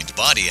your mind,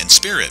 body, and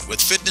spirit with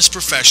fitness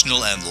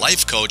professional and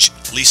life coach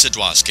Lisa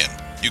Dowskin.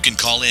 You can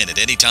call in at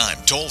any time,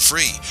 toll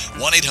free,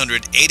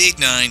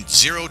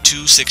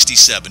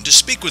 1-800-889-0267 to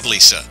speak with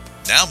Lisa.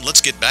 Now let's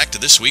get back to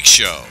this week's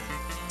show.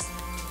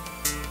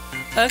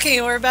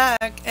 Okay, we're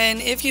back. And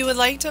if you would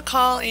like to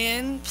call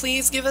in,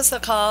 please give us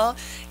a call,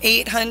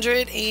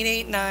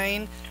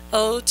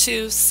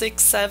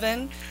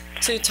 800-889-0267,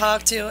 to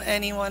talk to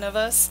any one of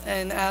us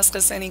and ask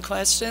us any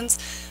questions.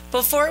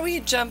 Before we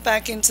jump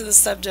back into the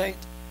subject,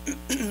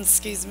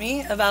 excuse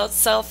me, about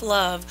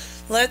self-love,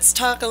 let's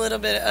talk a little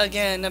bit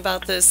again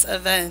about this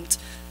event.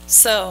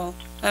 So,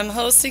 I'm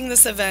hosting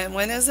this event.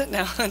 When is it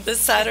now? This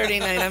Saturday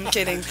night. I'm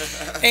kidding.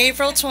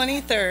 April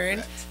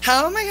 23rd.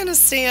 How am I going to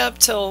stay up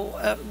till,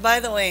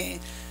 by the way,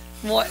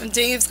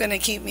 Dave's going to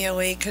keep me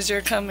awake because you're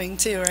coming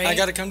too, right? I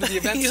got to come to the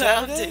event You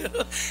Saturday? have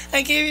to.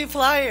 I gave you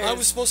flyers. I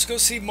was supposed to go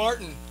see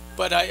Martin,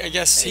 but I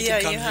guess he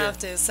can come here. Yeah, you have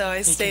to, so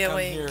I stay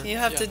awake. Here. You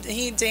have to.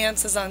 He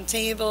dances on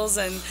tables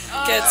and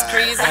gets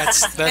crazy.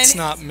 That's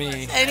not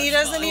me. And he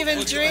doesn't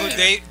even drink.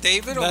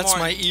 David or That's Martin?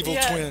 my evil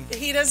twin.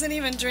 He doesn't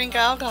even drink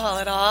alcohol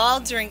at all.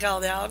 I'll drink all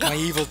the alcohol.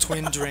 My evil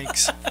twin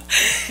drinks.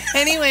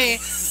 Anyway,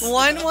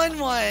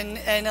 111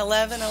 and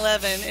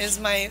 1111 is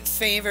my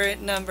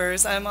favorite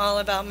numbers. I'm all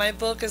about, my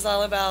book is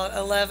all about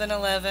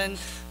 1111,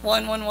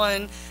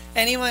 111.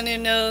 Anyone who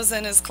knows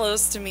and is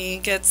close to me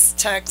gets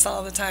texts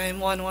all the time,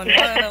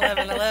 111,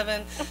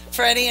 1111.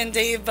 Freddie and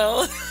Dave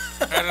both.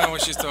 I don't know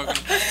what she's talking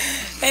about.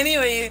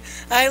 Anyway,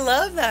 I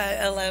love that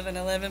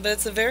 1111, but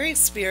it's a very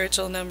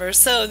spiritual number.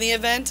 So the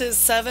event is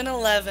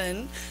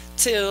 7/11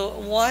 to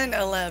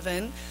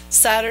 1/11,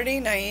 Saturday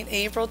night,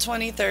 April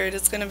 23rd.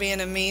 It's going to be an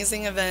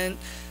amazing event.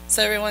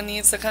 So everyone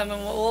needs to come,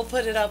 and we'll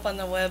put it up on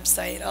the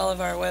website, all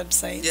of our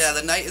websites. Yeah,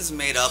 the night is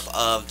made up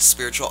of the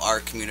spiritual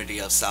art community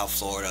of South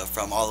Florida,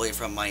 from all the way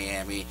from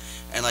Miami,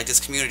 and like this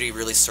community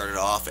really started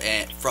off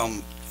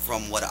from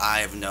what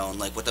I have known,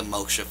 like with the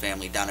Moksha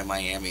family down in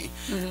Miami,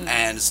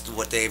 and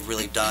what they've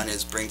really done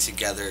is bring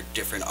together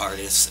different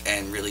artists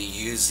and really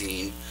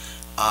using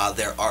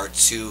their art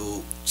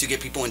to get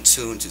people in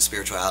tune to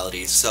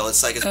spirituality. So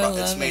it's like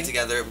it's made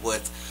together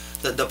with.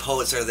 The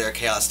poets are there,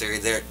 Chaos Theory,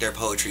 their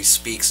poetry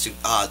speaks to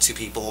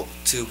people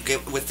to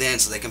get within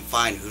so they can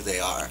find who they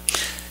are.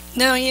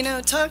 Now, you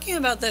know, talking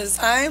about this,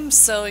 I'm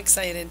so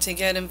excited to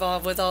get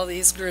involved with all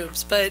these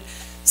groups, but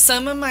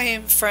some of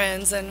my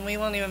friends, and we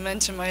won't even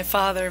mention my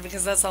father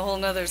because that's a whole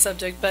nother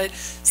subject, but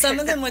some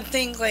of them would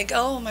think like,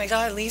 oh my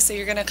God, Lisa,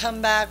 you're going to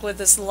come back with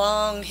this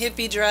long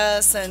hippie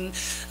dress and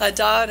a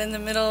dot in the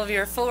middle of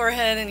your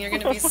forehead and you're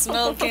going to be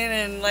smoking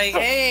and like,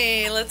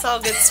 hey, let's all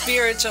get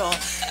spiritual.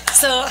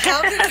 So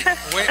how can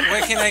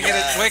where can I get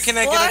it? Where can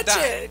I get watch a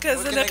dot? it?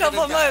 Because in a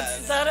couple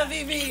months, that'll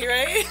be me,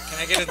 right? Can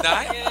I get a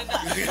dot?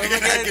 Where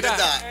can I get a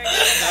dot?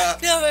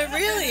 No, but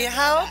really,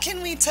 how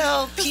can we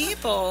tell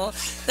people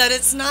that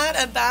it's not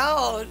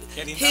about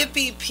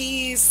hippie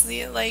peace?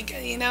 Like,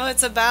 you know,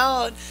 it's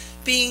about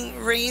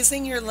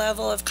raising your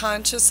level of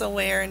conscious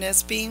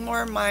awareness, being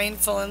more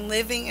mindful, and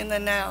living in the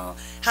now.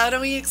 How do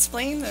we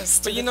explain this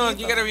to But you know,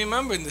 you got to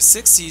remember, in the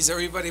 60s,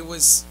 everybody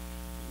was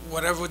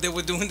whatever they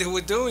were doing, they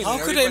were doing. How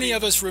And could everybody- any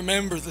of us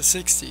remember the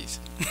 60s?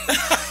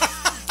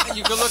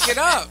 You can look it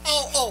up.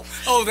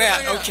 Oh,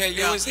 that. Yeah. Okay,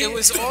 yeah. It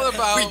was all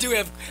about. We do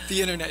have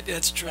the internet.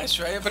 That's true. That's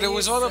right. But it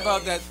was all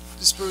about that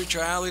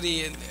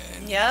spirituality and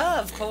Yeah,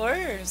 of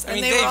course. I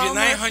mean, they were Dave, all you're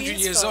more 900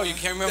 years peaceful. old. You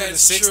can't remember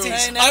That's the 60s. true.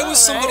 I know, I was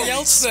somebody right?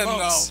 else then,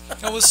 Smokes.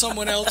 though. I was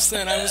someone else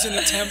then. I was in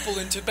a temple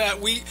in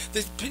Tibet.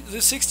 The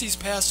 60s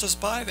passed us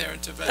by there in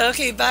Tibet.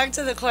 Okay, back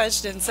to the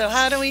question. So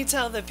how do we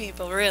tell the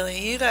people, really?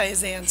 You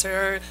guys answer.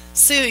 Or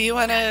Sue, you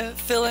want to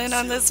fill in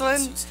on this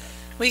one?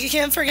 We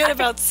can't forget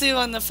about Sue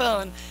on the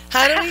phone.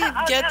 How do we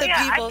get the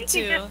people I think to...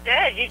 You just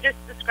did. You just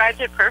described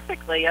it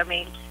perfectly. I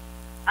mean,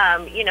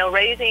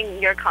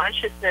 raising your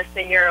consciousness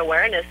and your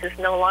awareness is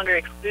no longer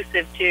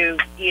exclusive to,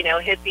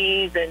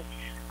 hippies. And,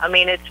 I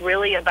mean, it's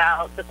really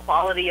about the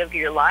quality of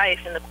your life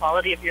and the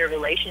quality of your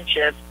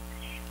relationships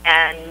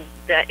and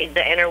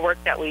the inner work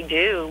that we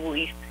do.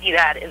 We see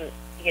that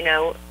in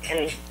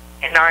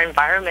our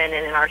environment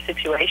and in our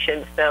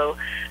situation. So,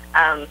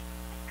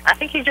 I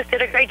think you just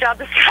did a great job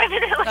describing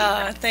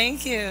it.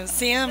 Thank you.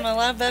 See, I'm a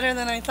lot better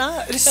than I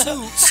thought.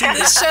 Sue,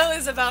 This show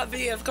is about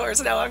me, of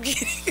course. No, I'm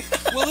kidding.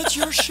 Well, it's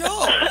your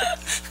show.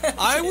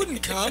 I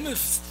wouldn't come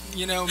if,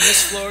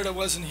 Miss Florida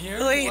wasn't here.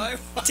 Wait, Why?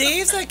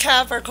 Dave's a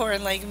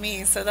Capricorn like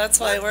me, so that's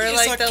why we're He's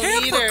like a the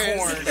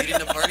Capricorn. leaders. Leading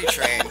the party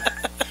train.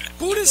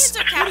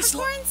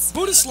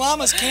 Buddhist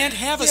lamas can't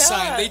have a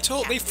sign. They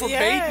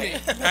forbade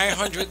me.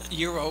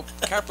 900-year-old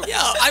Capricorn.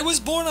 Yeah, I was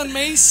born on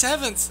May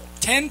 7th,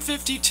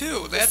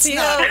 1052. That's See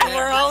not. how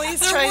we're always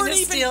There trying weren't to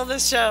even- steal the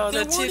show,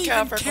 There the two weren't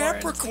even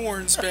Capricorns.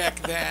 Capricorns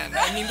back then.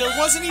 I mean, there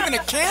wasn't even a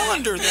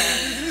calendar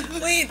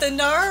then. Wait, the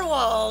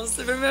narwhals.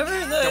 Remember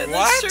the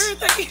what? shirt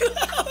that you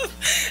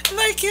have?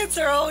 My kids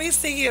are always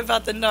thinking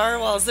about the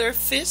narwhals. They're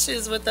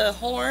fishes with a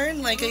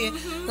horn, like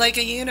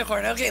a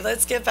unicorn. Okay,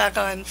 let's get back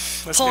on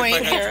point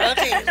get back here.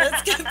 Okay,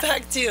 let's get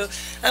back to.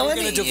 I We're want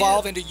going to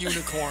devolve into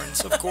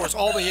unicorns, of course.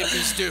 All the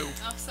hippies do.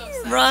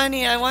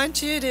 Ronnie, I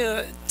want you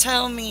to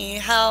tell me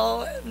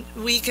how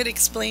we could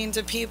explain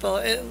to people,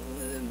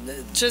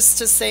 just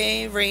to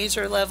say, raise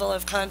your level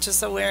of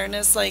conscious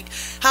awareness. Like,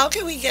 how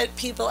can we get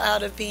people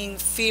out of being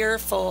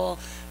fearful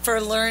for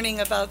learning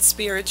about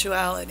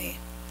spirituality?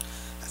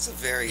 That's a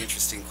very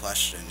interesting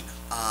question.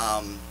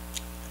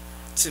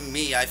 To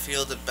me, I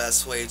feel the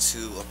best way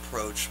to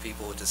approach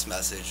people with this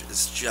message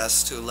is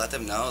just to let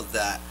them know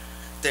that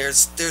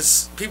there's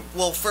people.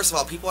 Well, first of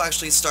all, people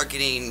actually start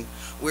getting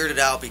weirded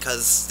out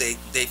because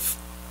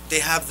they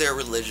have their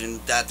religion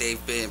that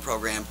they've been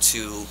programmed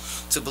to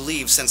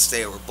believe since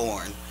they were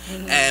born.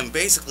 And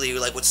basically,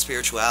 like with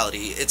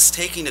spirituality, it's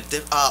taking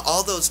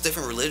all those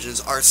different religions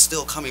are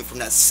still coming from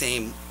that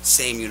same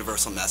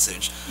universal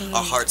message,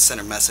 a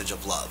heart-centered message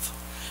of love.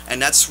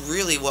 And that's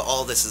really what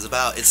all this is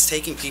about. It's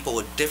taking people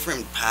with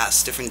different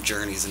paths, different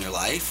journeys in their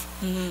life,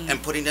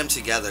 and putting them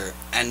together.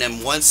 And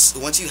then once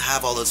you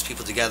have all those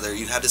people together,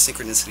 you have the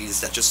synchronicities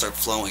that just start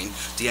flowing.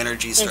 The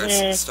energy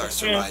starts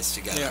to rise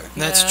together. Yeah,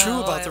 that's true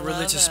about I the love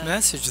religious it.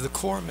 message, the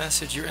core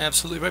message. You're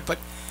absolutely right. But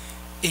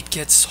it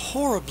gets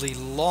horribly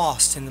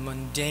lost in the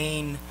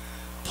mundane,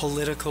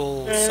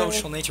 political,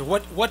 social nature.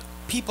 What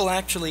people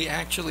actually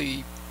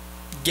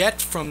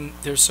get from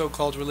their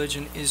so-called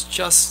religion is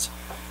just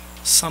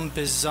some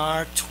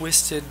bizarre,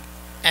 twisted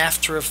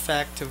after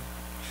effect of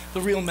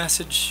the real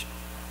message.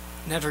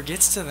 Never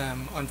gets to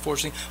them,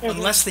 unfortunately,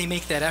 unless they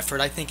make that effort.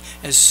 I think,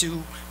 as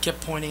Sue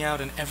kept pointing out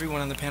and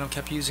everyone on the panel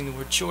kept using the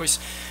word choice,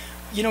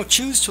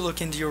 choose to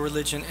look into your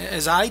religion,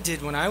 as I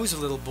did when I was a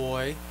little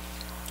boy.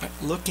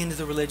 Look into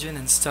the religion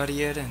and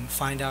study it and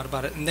find out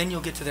about it, and then you'll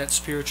get to that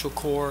spiritual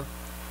core,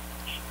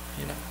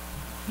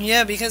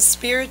 Yeah, because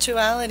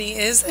spirituality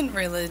isn't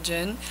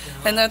religion,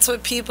 and that's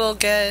what people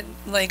get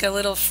like a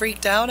little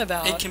freaked out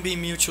about. It can be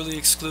mutually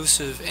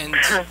exclusive, and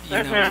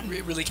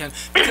it really can.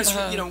 Because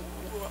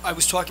I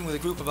was talking with a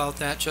group about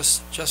that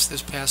just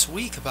this past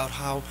week, about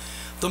how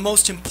the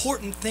most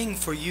important thing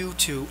for you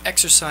to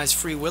exercise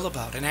free will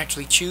about and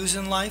actually choose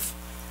in life,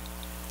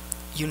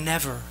 you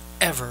never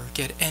ever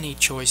get any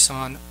choice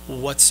on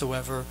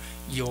whatsoever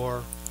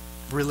your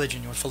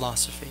religion, your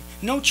philosophy.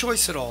 No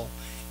choice at all.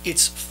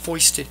 It's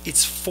foisted,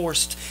 it's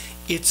forced,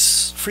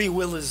 its free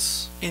will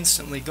is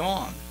instantly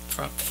gone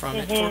from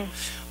it,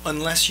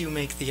 unless you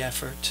make the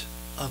effort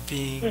of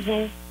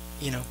being,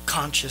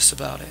 conscious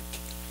about it.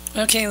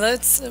 Okay,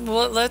 let's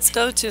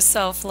go to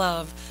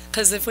self-love,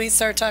 because if we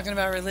start talking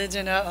about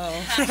religion,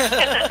 Well,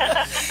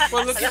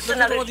 look at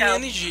another all the show.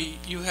 energy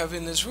you have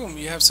in this room.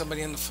 You have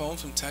somebody on the phone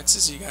from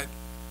Texas. You got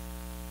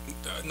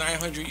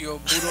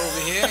 900-year-old Buddha over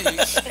here.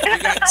 You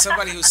got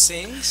somebody who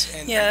sings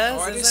and Yes,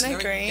 artists isn't it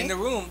and great? in the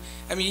room.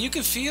 I mean, you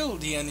can feel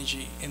the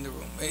energy in the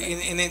room,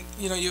 and it,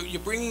 you're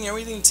bringing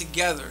everything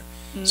together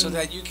so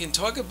that you can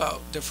talk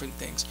about different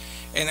things.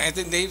 And I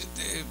think they've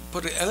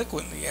put it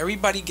eloquently.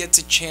 Everybody gets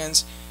a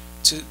chance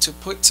to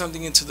put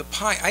something into the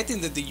pie. I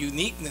think that the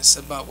uniqueness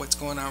about what's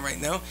going on right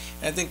now,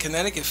 and I think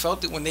Connecticut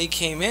felt it when they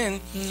came in,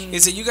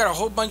 is that you got a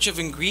whole bunch of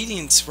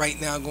ingredients right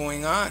now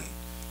going on.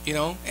 you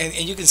know, and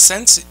you can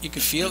sense it, you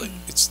can feel it,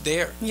 it's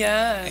there.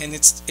 Yeah. And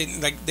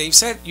like Dave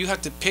said, you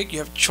have to pick, you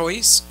have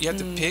choice, you have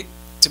to pick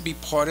to be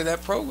part of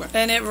that program.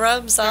 And it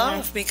rubs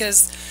off,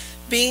 because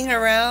being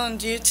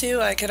around you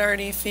two, I could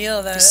already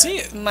feel that see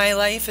it. my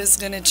life is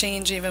going to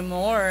change even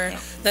more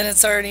than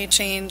it's already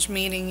changed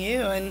meeting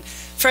you. And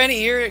Freddie,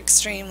 you're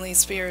extremely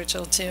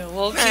spiritual too.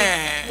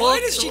 Why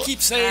does she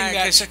keep saying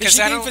that? Is she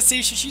being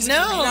facetious? She's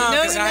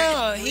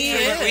no, we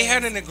is.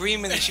 had an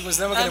agreement that she was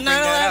never going to I'm bring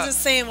not that allowed up. to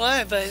say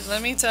what, but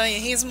let me tell you,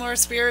 he's more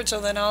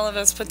spiritual than all of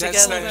us put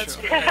That's together. not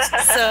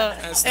true. So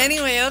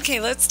anyway,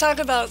 okay, let's talk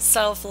about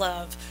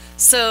self-love.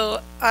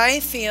 So I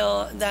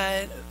feel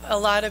that a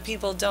lot of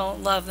people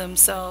don't love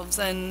themselves,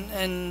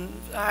 and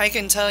I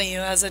can tell you,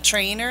 as a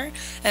trainer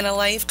and a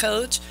life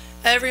coach,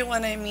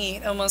 everyone I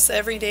meet almost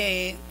every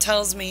day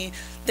tells me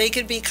they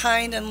could be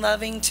kind and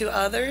loving to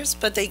others,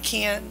 but they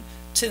can't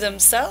to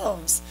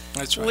themselves.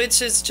 That's right.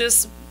 Which is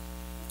just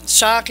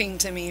shocking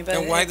to me. But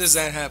And why does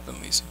that happen,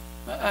 Lisa?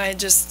 I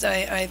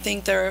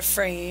think they're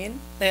afraid.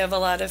 They have a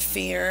lot of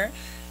fear,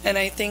 and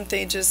I think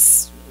they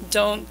just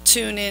don't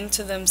tune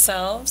into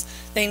themselves.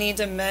 They need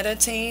to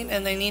meditate,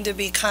 and they need to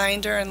be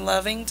kinder and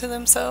loving to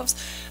themselves.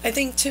 I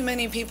think too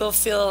many people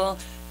feel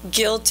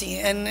guilty,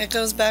 and it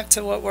goes back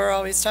to what we're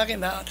always talking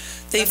about.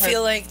 They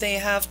feel like they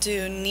have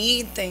to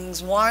need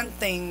things, want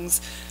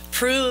things,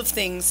 prove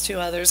things to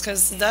others,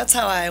 because that's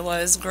how I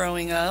was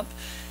growing up.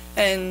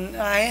 And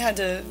I had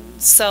to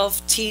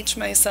self-teach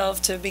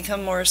myself to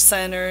become more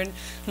centered,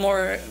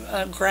 more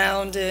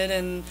grounded,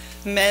 and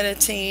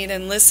meditate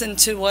and listen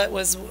to what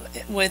was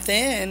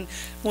within,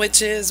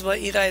 which is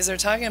what you guys are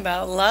talking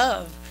about,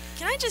 love.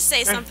 Can I just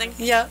say something?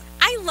 Yeah.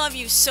 I love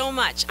you so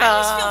much.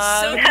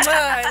 I just feel so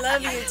I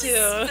love you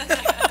too.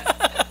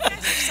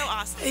 You're so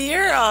awesome.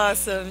 You're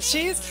awesome.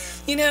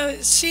 She's,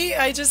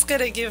 I just got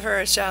to give her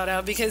a shout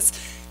out, because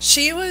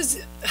she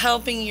was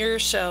helping your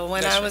show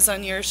when I was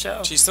on your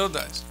show. She still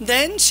does.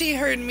 Then she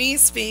heard me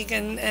speak,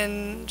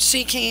 and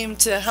she came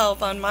to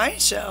help on my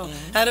show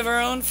out of her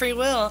own free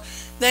will.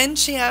 Then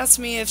she asked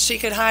me if she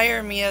could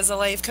hire me as a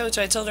life coach.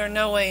 I told her,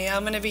 no way,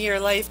 I'm going to be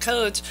your life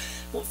coach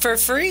for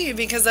free,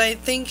 because I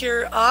think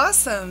you're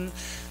awesome.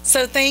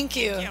 So thank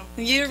you.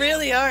 You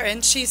really are.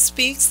 And she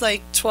speaks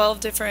like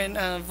 12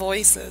 different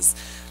voices,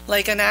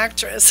 like an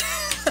actress.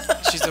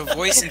 She's a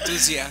voice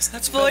enthusiast.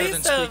 That's better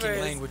than speaking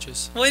Voiceovers.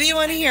 languages. What do you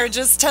want to hear?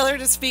 Just tell her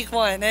to speak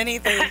one,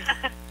 anything.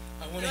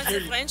 You want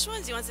the French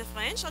ones? You want the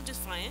French? I'll do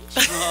French.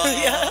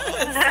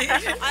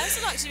 Yeah. I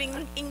also like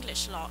doing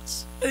English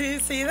lots. You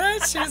see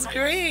that? She's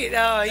great. Oh,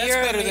 That's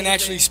you're better than amazing.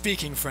 actually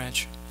speaking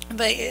French.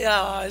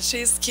 But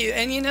she's cute.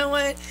 And you know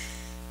what?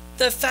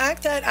 The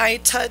fact that I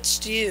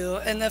touched you,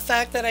 and the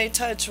fact that I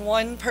touch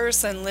one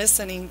person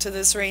listening to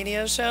this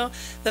radio show,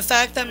 the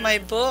fact that my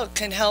book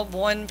can help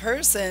one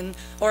person,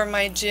 or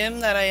my gym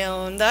that I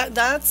own,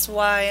 that's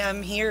why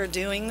I'm here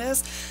doing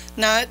this.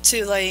 Not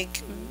to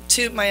like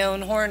toot my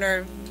own horn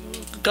or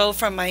go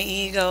from my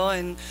ego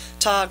and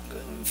talk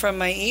from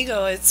my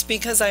ego. It's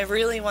because I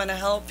really want to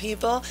help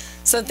people.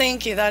 So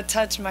thank you. That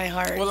touched my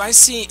heart. Well, I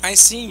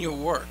seen your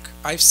work.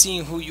 I've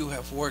seen who you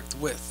have worked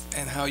with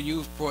and how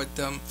you've brought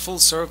them full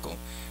circle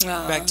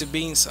back to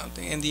being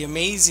something. And the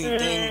amazing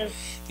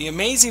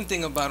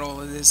thing about all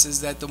of this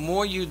is that the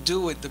more you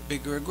do it, the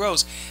bigger it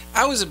grows.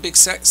 I was a big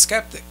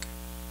skeptic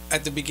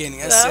at the beginning.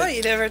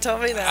 You never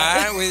told me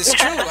that. It's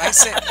true.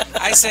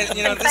 I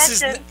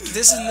said,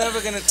 this is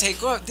never gonna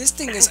take off. This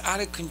thing is out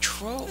of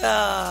control.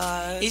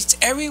 It's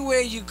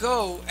everywhere you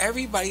go.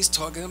 Everybody's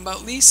talking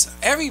about Lisa.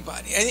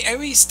 Everybody,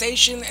 every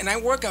station, and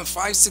I work on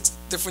 5-6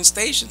 different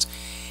stations.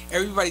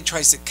 Everybody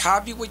tries to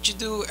copy what you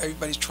do.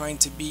 Everybody's trying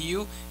to be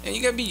you, and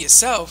you gotta be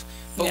yourself.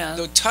 But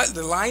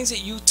the lines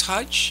that you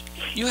touch,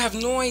 you have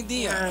no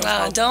idea.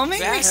 Don't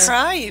make me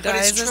cry, you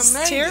guys. It's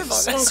It's terrible.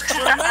 It's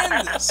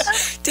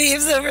tremendous.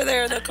 Dave's over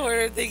there in the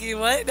corner thinking,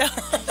 what? No.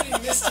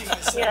 Yes,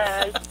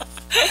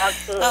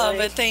 absolutely. Oh,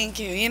 but thank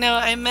you.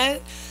 I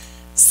met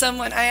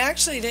someone, I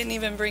actually didn't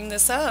even bring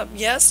this up.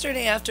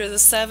 Yesterday, after the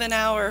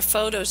 7-hour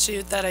photo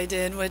shoot that I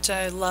did, which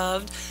I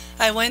loved,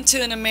 I went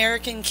to an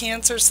American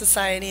Cancer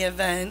Society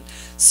event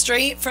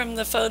straight from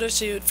the photo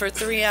shoot for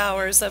 3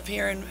 hours up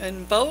here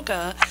in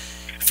Boca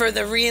for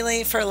the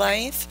Relay for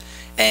Life.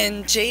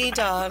 And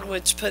J-Dog,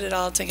 which put it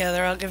all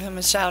together, I'll give him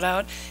a shout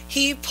out,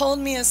 he pulled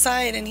me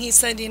aside and he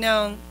said,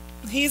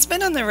 he's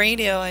been on the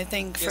radio, I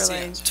think, for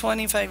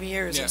 25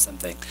 years or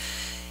something.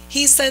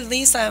 He said,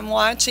 Lisa, I'm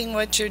watching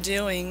what you're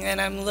doing, and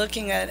I'm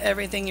looking at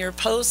everything you're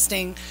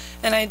posting,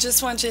 and I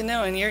just want you to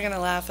know, and you're going to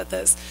laugh at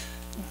this,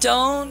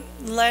 don't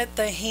let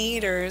the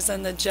haters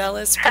and the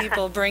jealous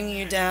people bring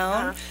you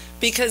down,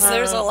 because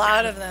there's a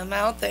lot of them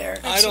out there.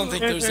 I don't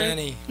think there's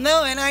any.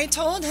 No, and I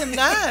told him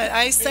that.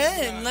 I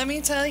said, let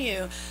me tell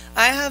you,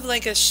 I have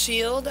like a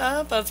shield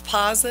up of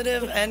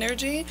positive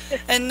energy,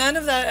 and none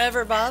of that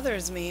ever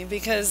bothers me,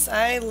 because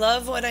I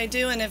love what I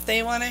do, and if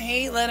they want to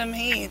hate, let them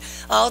hate.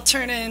 I'll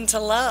turn it into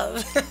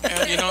love. And,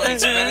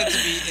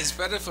 it's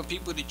better for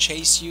people to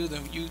chase you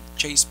than you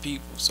chase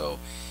people. So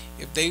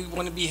If they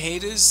want to be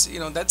haters,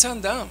 that's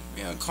on them.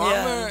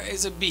 Karma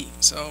is a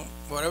beat. So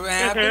whatever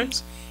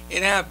happens,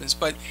 it happens.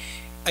 But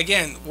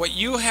again, what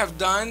you have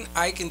done,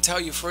 I can tell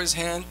you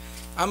firsthand,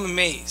 I'm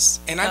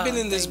amazed. And I've been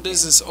in this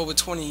business over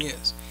 20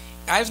 years.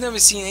 I've never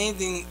seen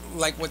anything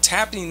like what's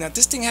happening now.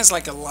 This thing has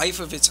like a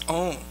life of its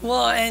own.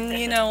 Well, and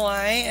you know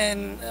why?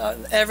 And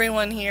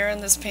everyone here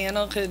on this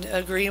panel could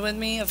agree with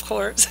me, of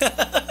course.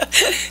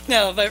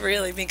 No, but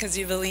really, because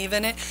you believe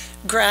in it.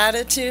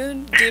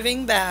 Gratitude,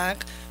 giving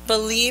back,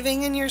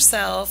 believing in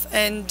yourself,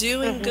 and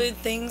doing good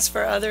things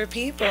for other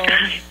people,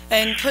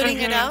 and putting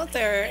it out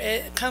there,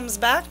 it comes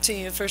back to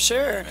you for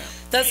sure.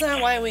 That's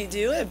not why we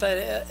do it,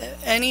 but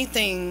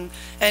anything,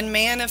 and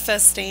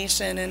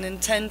manifestation and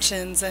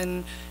intentions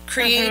and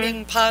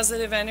creating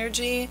positive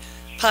energy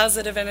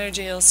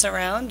will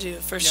surround you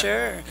for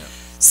sure.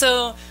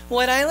 So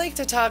what I like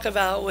to talk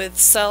about with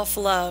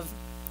self-love,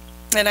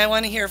 and I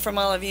want to hear from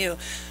all of you,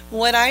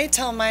 what I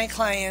tell my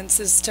clients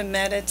is to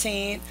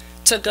meditate,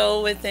 to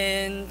go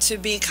within, to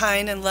be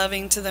kind and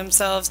loving to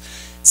themselves.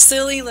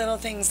 Silly little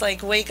things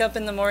like wake up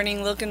in the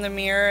morning, look in the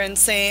mirror, and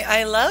say,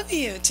 I love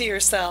you to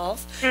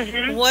yourself.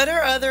 What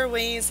are other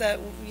ways that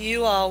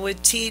you all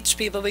would teach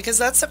people? Because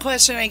that's the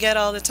question I get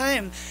all the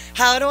time.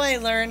 How do I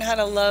learn how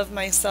to love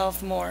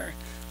myself more?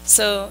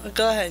 So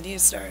go ahead, you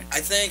start.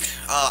 I think,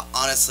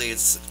 honestly,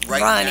 it's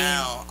right Ronnie.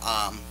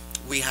 now,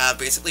 we have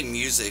basically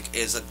music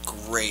is a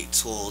great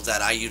tool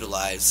that I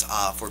utilize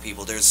for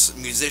people. There's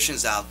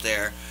musicians out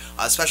there,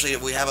 especially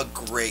we have a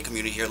great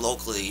community here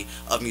locally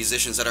of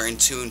musicians that are in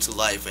tune to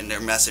life and their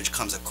message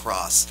comes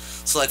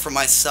across. So like for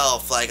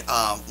myself, like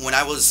when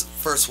I was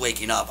first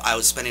waking up, I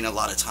was spending a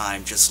lot of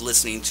time just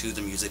listening to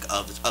the music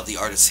of the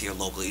artists here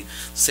locally.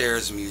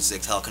 Sarah's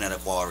music,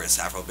 Telekinetic Walrus,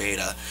 Afro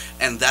Beta,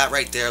 and that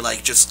right there,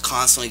 like just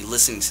constantly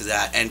listening to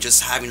that and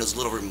just having those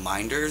little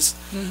reminders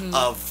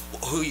of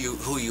who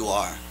you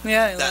are.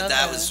 Yeah, I love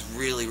that was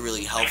really,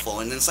 really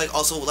helpful. And it's like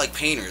also like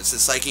painters.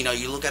 It's like,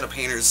 you look at a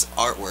painter's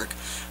artwork,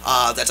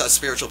 that's a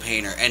spiritual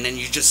painter, and then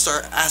you just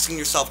start asking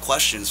yourself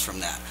questions from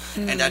that.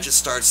 And that just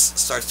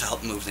starts to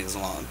help move things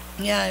along.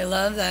 Yeah, I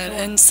love that.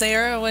 And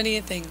Sarah, what do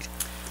you think?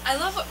 I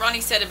love what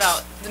Ronnie said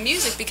about the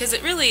music because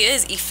it really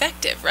is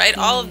effective, right?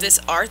 All of this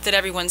art that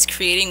everyone's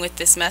creating with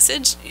this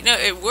message,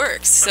 it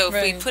works. So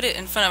if we put it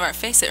in front of our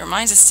face, it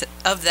reminds us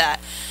of that.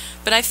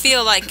 But I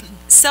feel like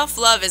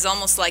self-love is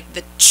almost like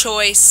the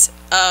choice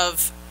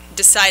of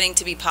deciding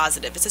to be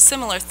positive. It's a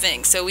similar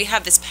thing. So we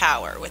have this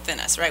power within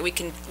us, right? We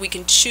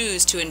can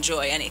choose to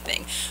enjoy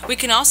anything. We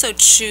can also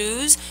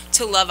choose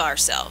to love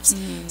ourselves.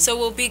 So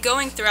we'll be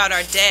going throughout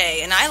our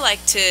day, and I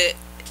like to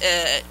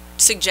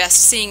suggest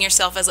seeing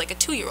yourself as like a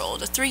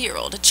 2-year-old, a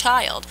 3-year-old, a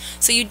child.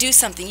 So you do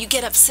something, you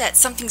get upset,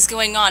 something's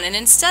going on, and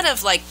instead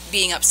of like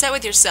being upset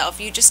with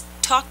yourself, you just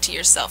talk to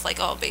yourself like,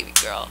 oh baby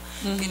girl,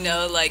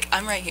 like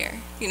I'm right here,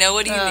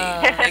 what do you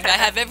need? Like I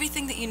have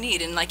everything that you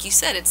need. And like you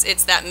said,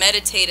 it's that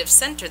meditative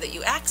center that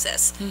you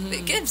access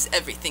that gives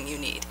everything you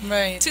need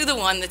to the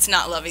one that's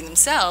not loving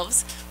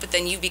themselves, but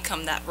then you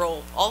become that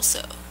role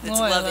also that's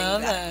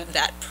loving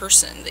that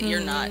person that you're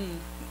not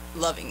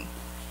loving.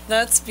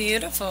 That's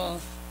beautiful.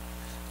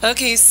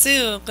 Okay,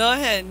 Sue, go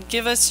ahead.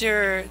 Give us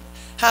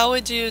how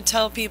would you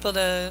tell people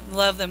to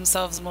love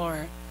themselves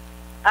more?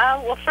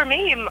 Well, for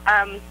me,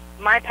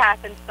 my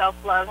path in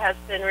self-love has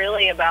been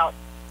really about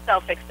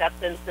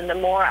self-acceptance. And the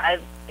more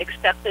I've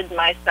accepted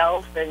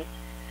myself and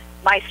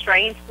my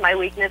strengths, my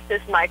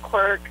weaknesses, my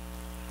quirks,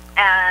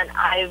 and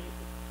I've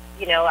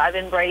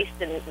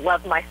embraced and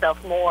loved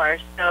myself more.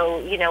 So,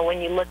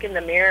 when you look in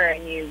the mirror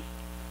and you,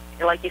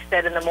 like you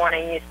said in the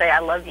morning, you say, I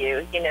love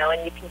you,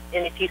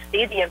 and if you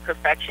see the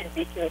imperfections,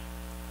 you can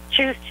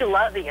choose to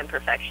love the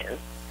imperfections,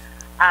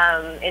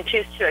 and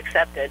choose to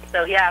accept it.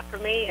 So yeah, for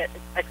me,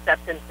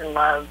 acceptance and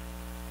love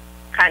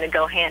kind of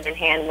go hand in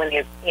hand when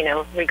it,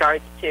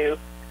 regards to,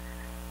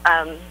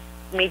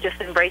 me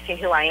just embracing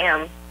who I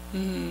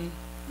am.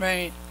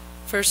 Right.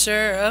 For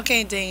sure.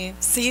 Okay, Dave.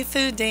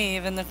 Seafood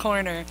Dave in the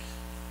corner.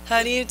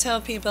 How do you tell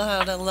people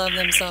how to love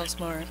themselves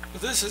more?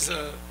 Well, this is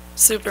a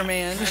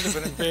Superman. kind of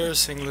an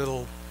embarrassing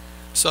little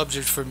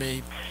subject for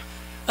me.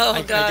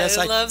 Oh, God,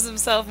 he loves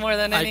himself more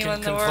than anyone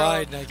in the world.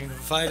 I can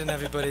confide in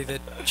everybody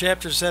that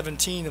Chapter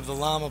 17 of the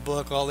Lama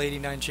book, all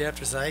 89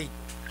 chapters, I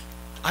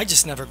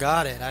just never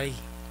got it.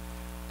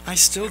 I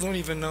still don't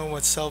even know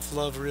what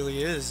self-love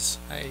really is.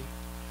 I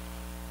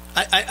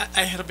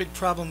had a big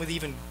problem with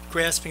even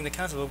grasping the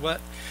concept of what...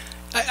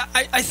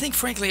 I think,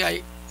 frankly,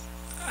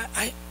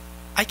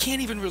 I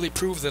can't even really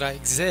prove that I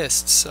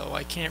exist, so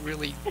I can't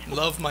really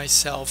love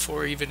myself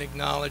or even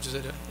acknowledge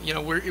that,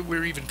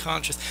 we're even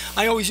conscious.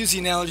 I always use the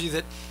analogy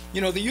that,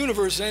 the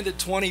universe ended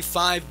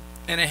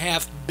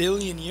 25.5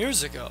 billion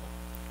years ago.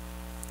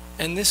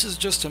 And this is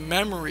just a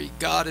memory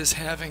God is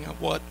having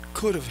of what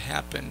could have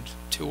happened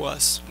to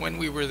us when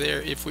we were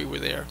there, if we were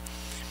there.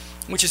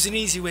 Which is an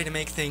easy way to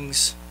make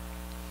things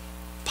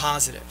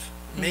positive.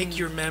 Make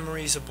your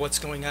memories of what's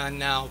going on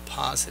now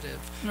positive.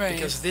 Right.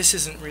 Because this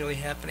isn't really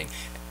happening.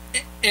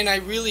 And I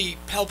really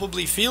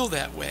palpably feel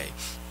that way.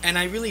 And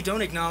I really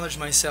don't acknowledge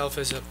myself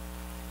as a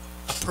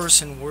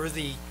person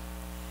worthy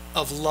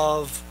of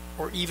love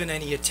or even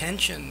any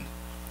attention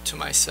to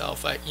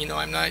myself.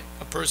 I'm not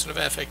a person of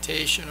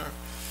affectation, or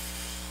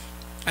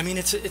I mean,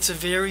 it's a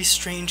very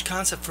strange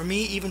concept for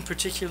me, even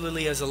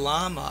particularly as a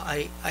lama.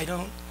 I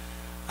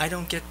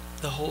don't get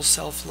the whole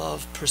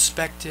self-love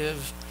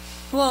perspective.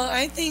 Well,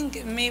 I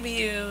think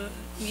maybe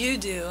you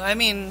do. I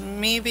mean,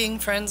 me being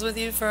friends with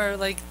you for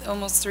like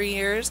almost 3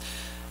 years,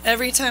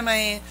 every time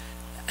I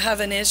have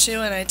an issue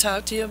and I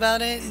talk to you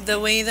about it, the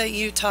way that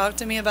you talk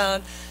to me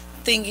about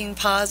thinking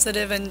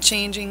positive and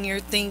changing your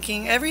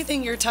thinking,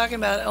 everything you're talking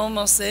about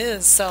almost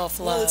is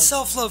self-love. Well, it's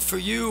self-love for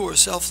you, or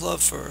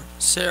self-love for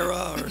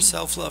Sarah, or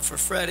self-love for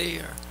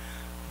Freddie,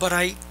 but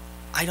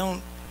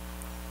I'm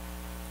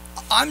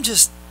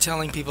just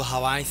telling people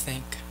how I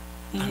think.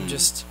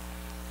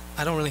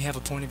 I don't really have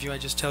a point of view. I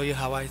just tell you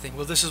how I think.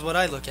 Well, this is what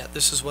I look at.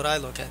 This is what I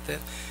look at. That,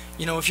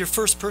 if you're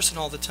first person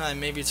all the time,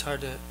 maybe it's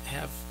hard to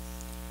have,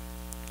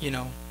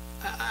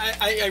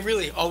 I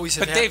really always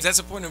have But Dave, that's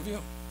a point of view.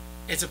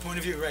 It's a point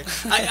of view, right?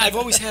 I've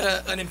always had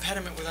an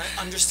impediment with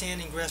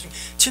understanding, grasping.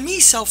 To me,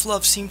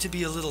 self-love seemed to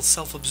be a little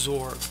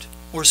self-absorbed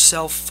or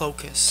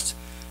self-focused,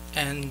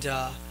 and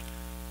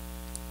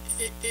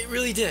it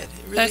really did. It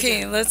really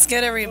okay, did. Let's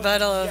get a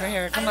rebuttal over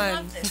here. Come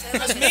on.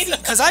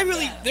 Because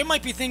there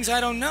might be things I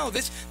don't know.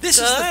 This is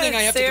the thing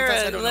I have Sarah, to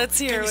confess I don't know. let's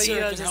hear Maybe what you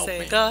Sarah have can to help say.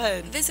 me. Go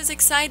ahead. This is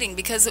exciting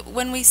because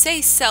when we say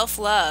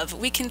self-love,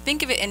 we can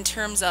think of it in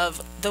terms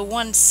of the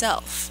one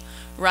self,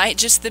 right?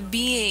 Just the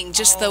being,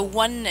 just the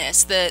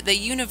oneness, the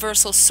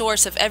universal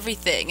source of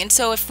everything. And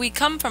so if we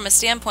come from a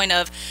standpoint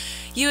of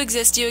you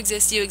exist, you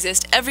exist, you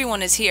exist,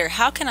 everyone is here,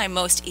 how can I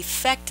most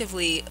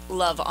effectively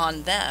love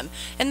on them?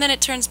 And then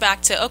it turns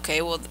back to,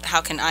 okay, well,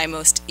 how can I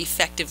most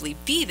effectively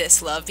be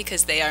this love,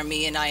 because they are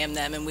me and I am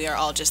them and we are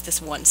all just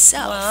this one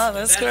self. Wow,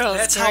 that's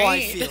That's how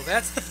I feel.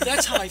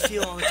 That's how I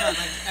feel all the time.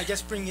 I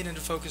guess bringing it into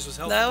focus was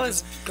helpful. That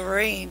was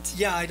great.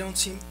 Yeah, I don't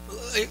seem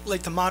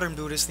like the modern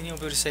Buddhists, the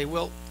neo-Buddhists say,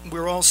 well,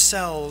 we're all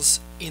cells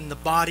in the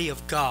body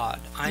of God.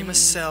 I'm a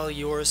cell,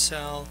 you're a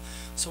cell.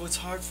 So it's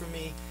hard for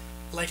me.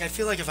 Like, I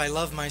feel like if I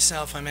love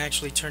myself, I'm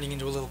actually turning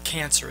into a little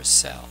cancerous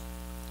cell,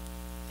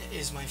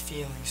 is my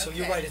feeling. So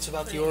you're right, it's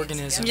about the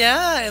organism. Yeah,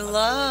 I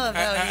love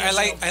how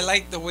I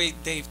like the way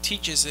Dave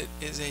teaches it,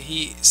 is that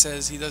he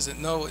says he doesn't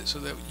know it, so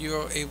that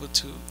you're able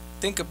to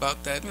think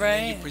about that, and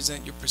then you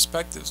present your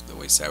perspectives the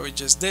way Sarah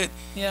just did.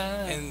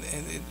 Yeah. And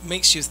it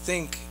makes you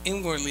think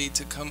inwardly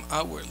to come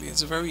outwardly.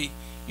 It's a very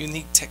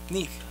unique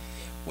technique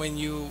when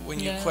you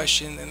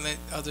question and let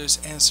others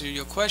answer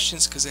your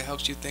questions, because it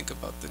helps you think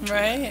about the true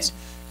answer.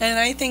 And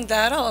I think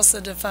that also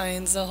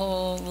defines the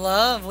whole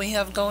love we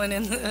have going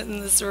in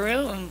this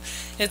room.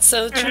 It's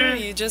so true.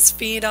 You just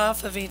feed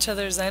off of each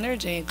other's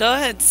energy. Go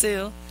ahead,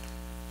 Sue.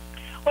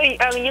 Well,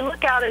 I mean, you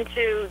look out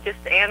into just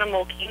the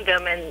animal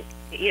kingdom, and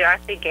I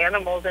think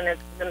animals in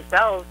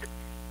themselves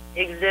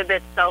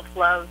exhibit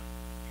self-love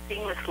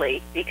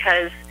seamlessly,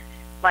 because,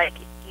 like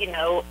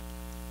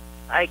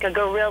a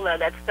gorilla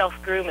that's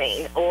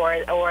self-grooming, or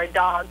a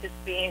dog just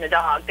being a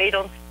dog. They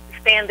don't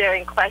stand there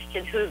and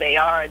question who they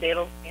are. They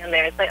don't stand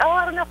there and say, oh,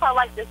 I don't know if I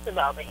like this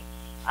about me.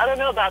 I don't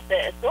know about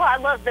this. Oh, I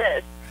love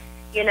this.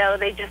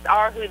 They just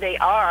are who they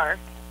are,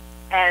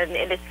 and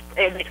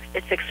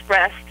it's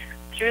expressed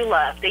through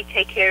love. They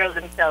take care of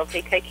themselves.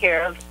 They take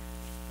care of,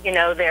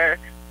 their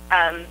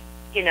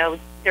children.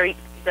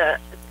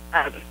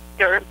 I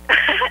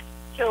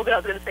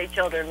was going to say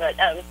children, but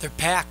their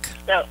pack.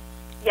 So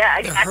yeah,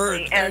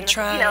 exactly. Their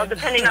herd, and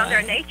depending on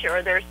their nature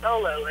or their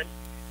solo, and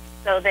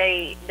so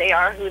they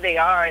are who they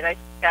are, and I think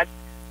that's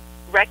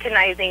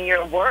recognizing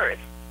your worth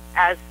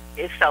as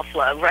is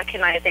self-love,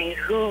 recognizing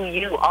who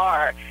you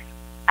are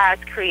as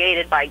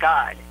created by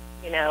God,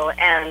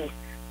 and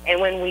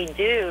when we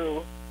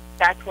do,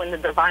 that's when the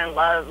divine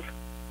love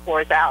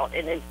pours out,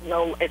 and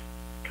it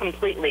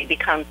completely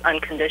becomes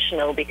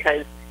unconditional,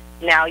 because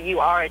now you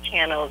are a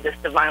channel of this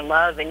divine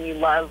love, and you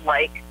love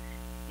like,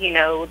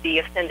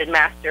 the ascended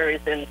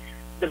masters and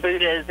the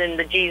Buddhas and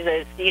the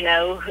Jesus,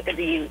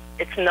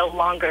 it's no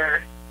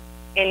longer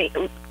any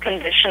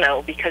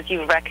conditional, because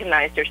you've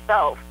recognized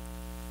yourself,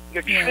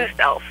 your true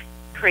self,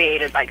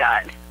 created by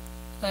God.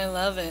 I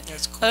love it.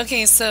 That's cool.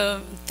 Okay,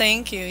 so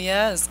thank you.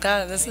 Yes,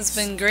 God, this has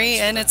been great,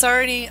 and it's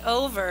already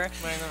over.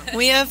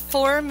 We have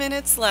 4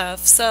 minutes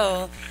left,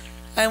 so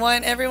I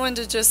want everyone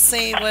to just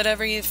say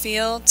whatever you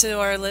feel to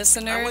our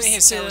listeners. I want to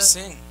hear Sarah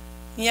sing.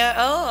 Yeah.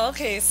 Oh,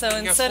 okay. So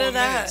instead of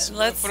that,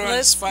 let's go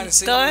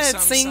ahead,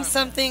 sing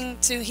something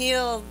to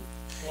heal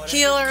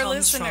our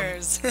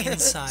listeners.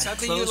 Inside.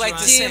 Something you like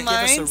to Do you sing.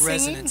 mind Give us a singing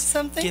resonance.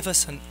 something? Give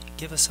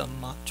us a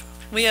mantra.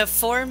 We have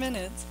 4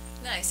 minutes.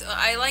 Nice. Well,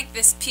 I like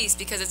this piece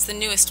because it's the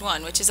newest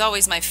one, which is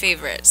always my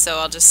favorite. So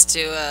I'll just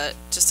do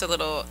just a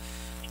little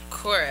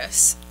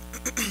chorus.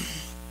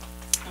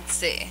 Let's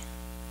see.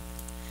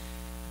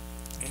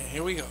 Yeah,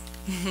 here we go.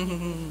 Do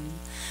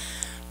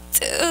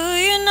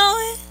you know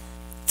it?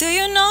 Do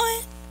you know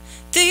it?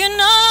 Do you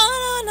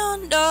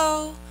know?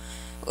 No.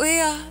 We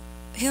are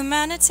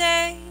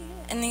humanity,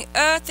 and the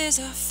earth is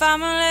our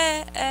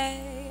family.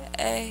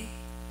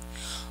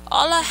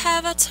 All I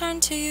have, I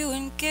turn to you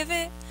and give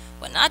it.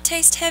 When I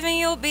taste heaven,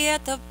 you'll be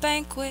at the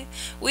banquet.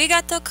 We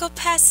got the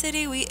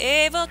capacity, we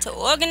able to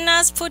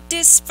organize, put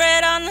this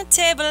spread on the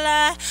table.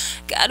 I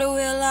got a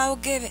will, I will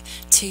give it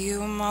to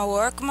you. My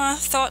work, my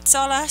thoughts,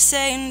 all I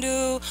say and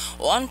do.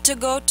 Want to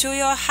go to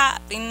your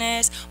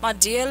happiness, my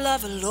dear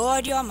lover,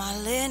 Lord, you're my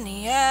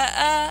lineage.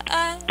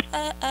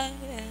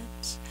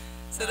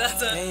 So that's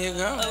There you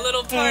go. a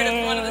little part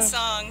of one of the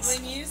songs.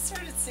 When you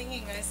started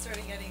singing, I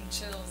started getting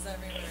chills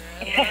everywhere.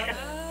 I love it.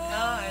 Oh,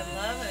 I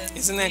love it.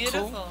 Isn't that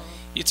Beautiful. cool?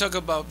 You talk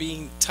about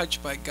being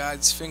touched by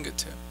God's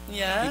fingertip.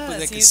 Yes, People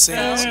that can you sing,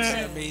 it's felt an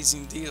it.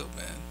 amazing deal,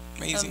 man.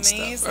 Amazing,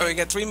 Amazing. stuff. All right, we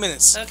got 3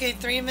 minutes. Okay,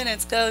 3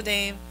 minutes. Go,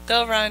 Dave.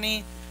 Go,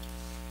 Ronnie.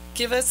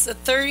 Give us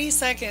 30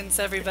 seconds,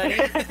 everybody.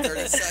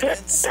 30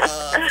 seconds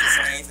just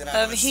anything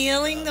I Of was-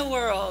 healing the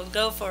world.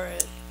 Go for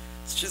it.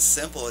 It's just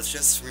simple. It's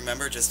just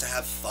remember just to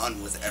have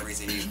fun with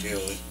everything you do.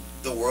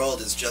 The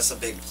world is just a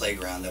big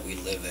playground that we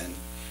live in,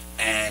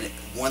 and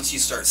once you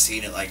start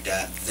seeing it like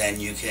that, then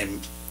you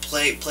can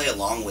play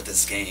along with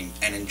this game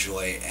and enjoy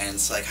it. And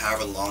it's like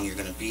however long you're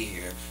gonna be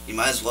here, you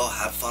might as well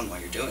have fun while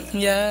you're doing it.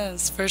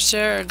 Yes, for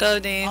sure. Go,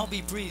 Dave. I'll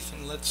be brief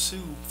and let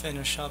Sue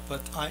finish up, but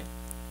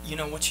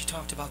what she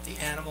talked about the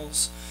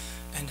animals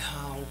and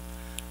how,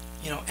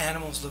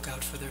 animals look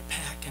out for their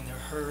pack and their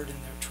herd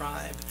and their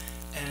tribe.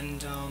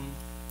 And,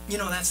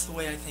 that's the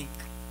way I think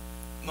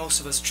most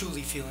of us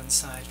truly feel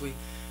inside. We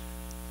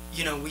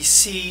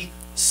see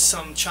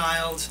some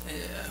child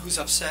who's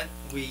upset,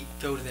 we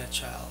go to that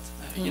child.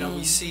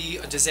 We see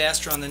a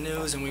disaster on the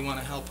news and we want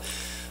to help.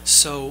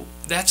 So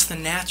that's the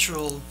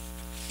natural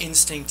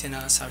instinct in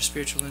us, our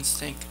spiritual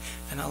instinct.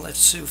 And I'll let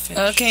Sue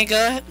finish. Okay,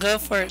 go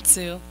for it,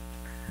 Sue.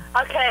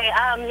 Okay,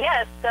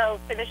 yes, so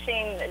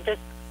finishing,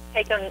 just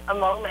take a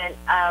moment,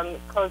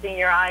 closing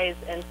your eyes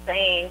and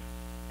saying,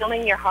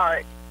 filling your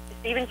heart,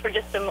 even for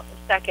just a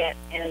second,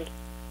 and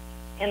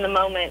in the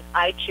moment,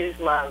 I choose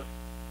love,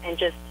 and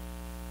just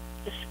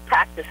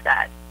practice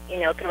that,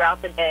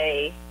 throughout the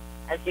day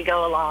as you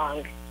go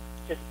along,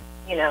 just,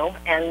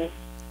 and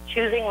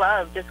choosing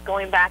love, just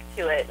going back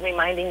to it,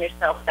 reminding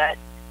yourself that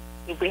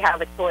we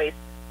have a choice.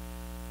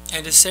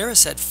 And as Sarah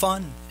said,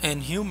 fun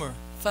and humor.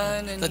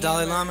 Fun and the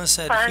Dalai Lama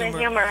said Fun humor.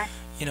 and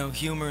humor.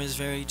 Humor is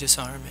very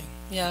disarming.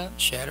 Yeah.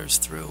 Shatters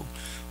through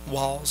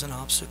walls and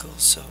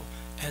obstacles. So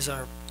as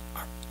our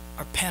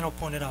panel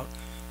pointed out,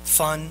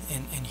 fun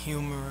and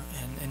humor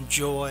and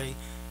joy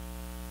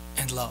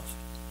and love.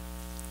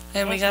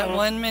 And we got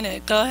 1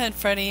 minute. Go ahead,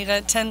 Freddie. You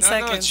got 10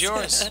 seconds. No, it's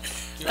yours.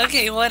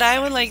 Okay, what I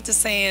would like to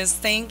say is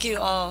thank you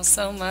all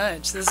so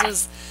much. This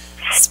was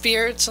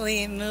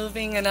spiritually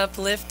moving and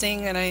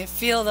uplifting, and I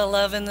feel the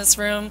love in this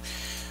room.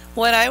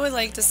 What I would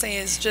like to say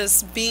is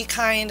just be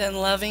kind and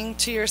loving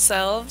to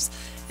yourselves,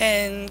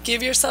 and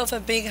give yourself a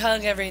big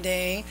hug every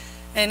day,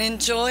 and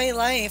enjoy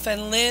life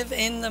and live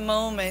in the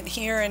moment,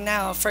 here and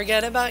now.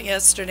 Forget about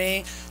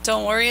yesterday.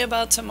 Don't worry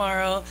about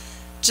tomorrow.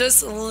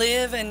 Just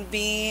live and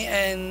be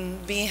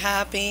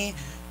happy.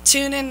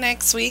 Tune in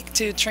next week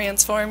to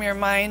Transform Your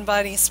Mind,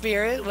 Body,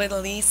 Spirit with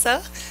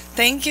Lisa.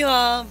 Thank you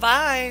all.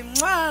 Bye.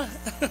 Mwah.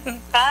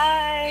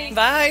 Bye.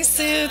 Bye,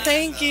 Sue.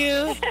 Thank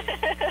you.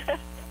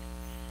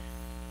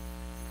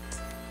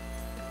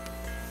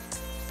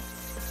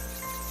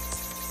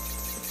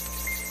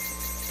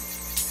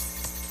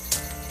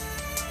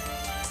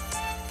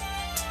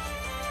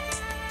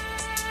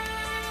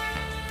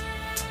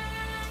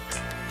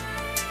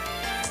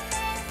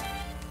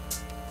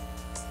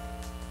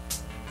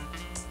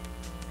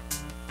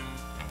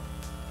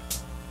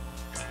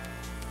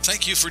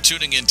 Thank you for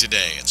tuning in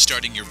today and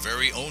starting your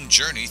very own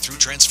journey through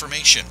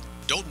transformation.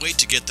 Don't wait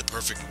to get the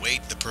perfect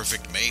weight, the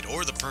perfect mate,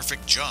 or the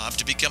perfect job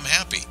to become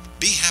happy.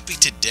 Be happy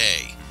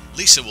today.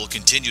 Lisa will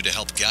continue to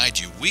help guide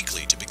you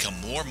weekly to become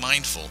more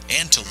mindful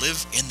and to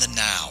live in the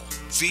now.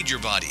 Feed your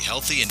body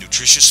healthy and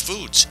nutritious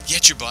foods.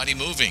 Get your body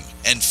moving.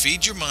 And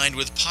feed your mind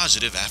with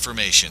positive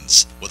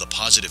affirmations. With a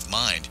positive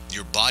mind,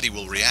 your body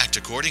will react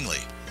accordingly.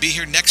 Be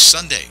here next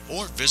Sunday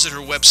or visit her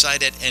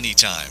website at any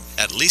time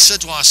at Lisa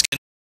Dowskin.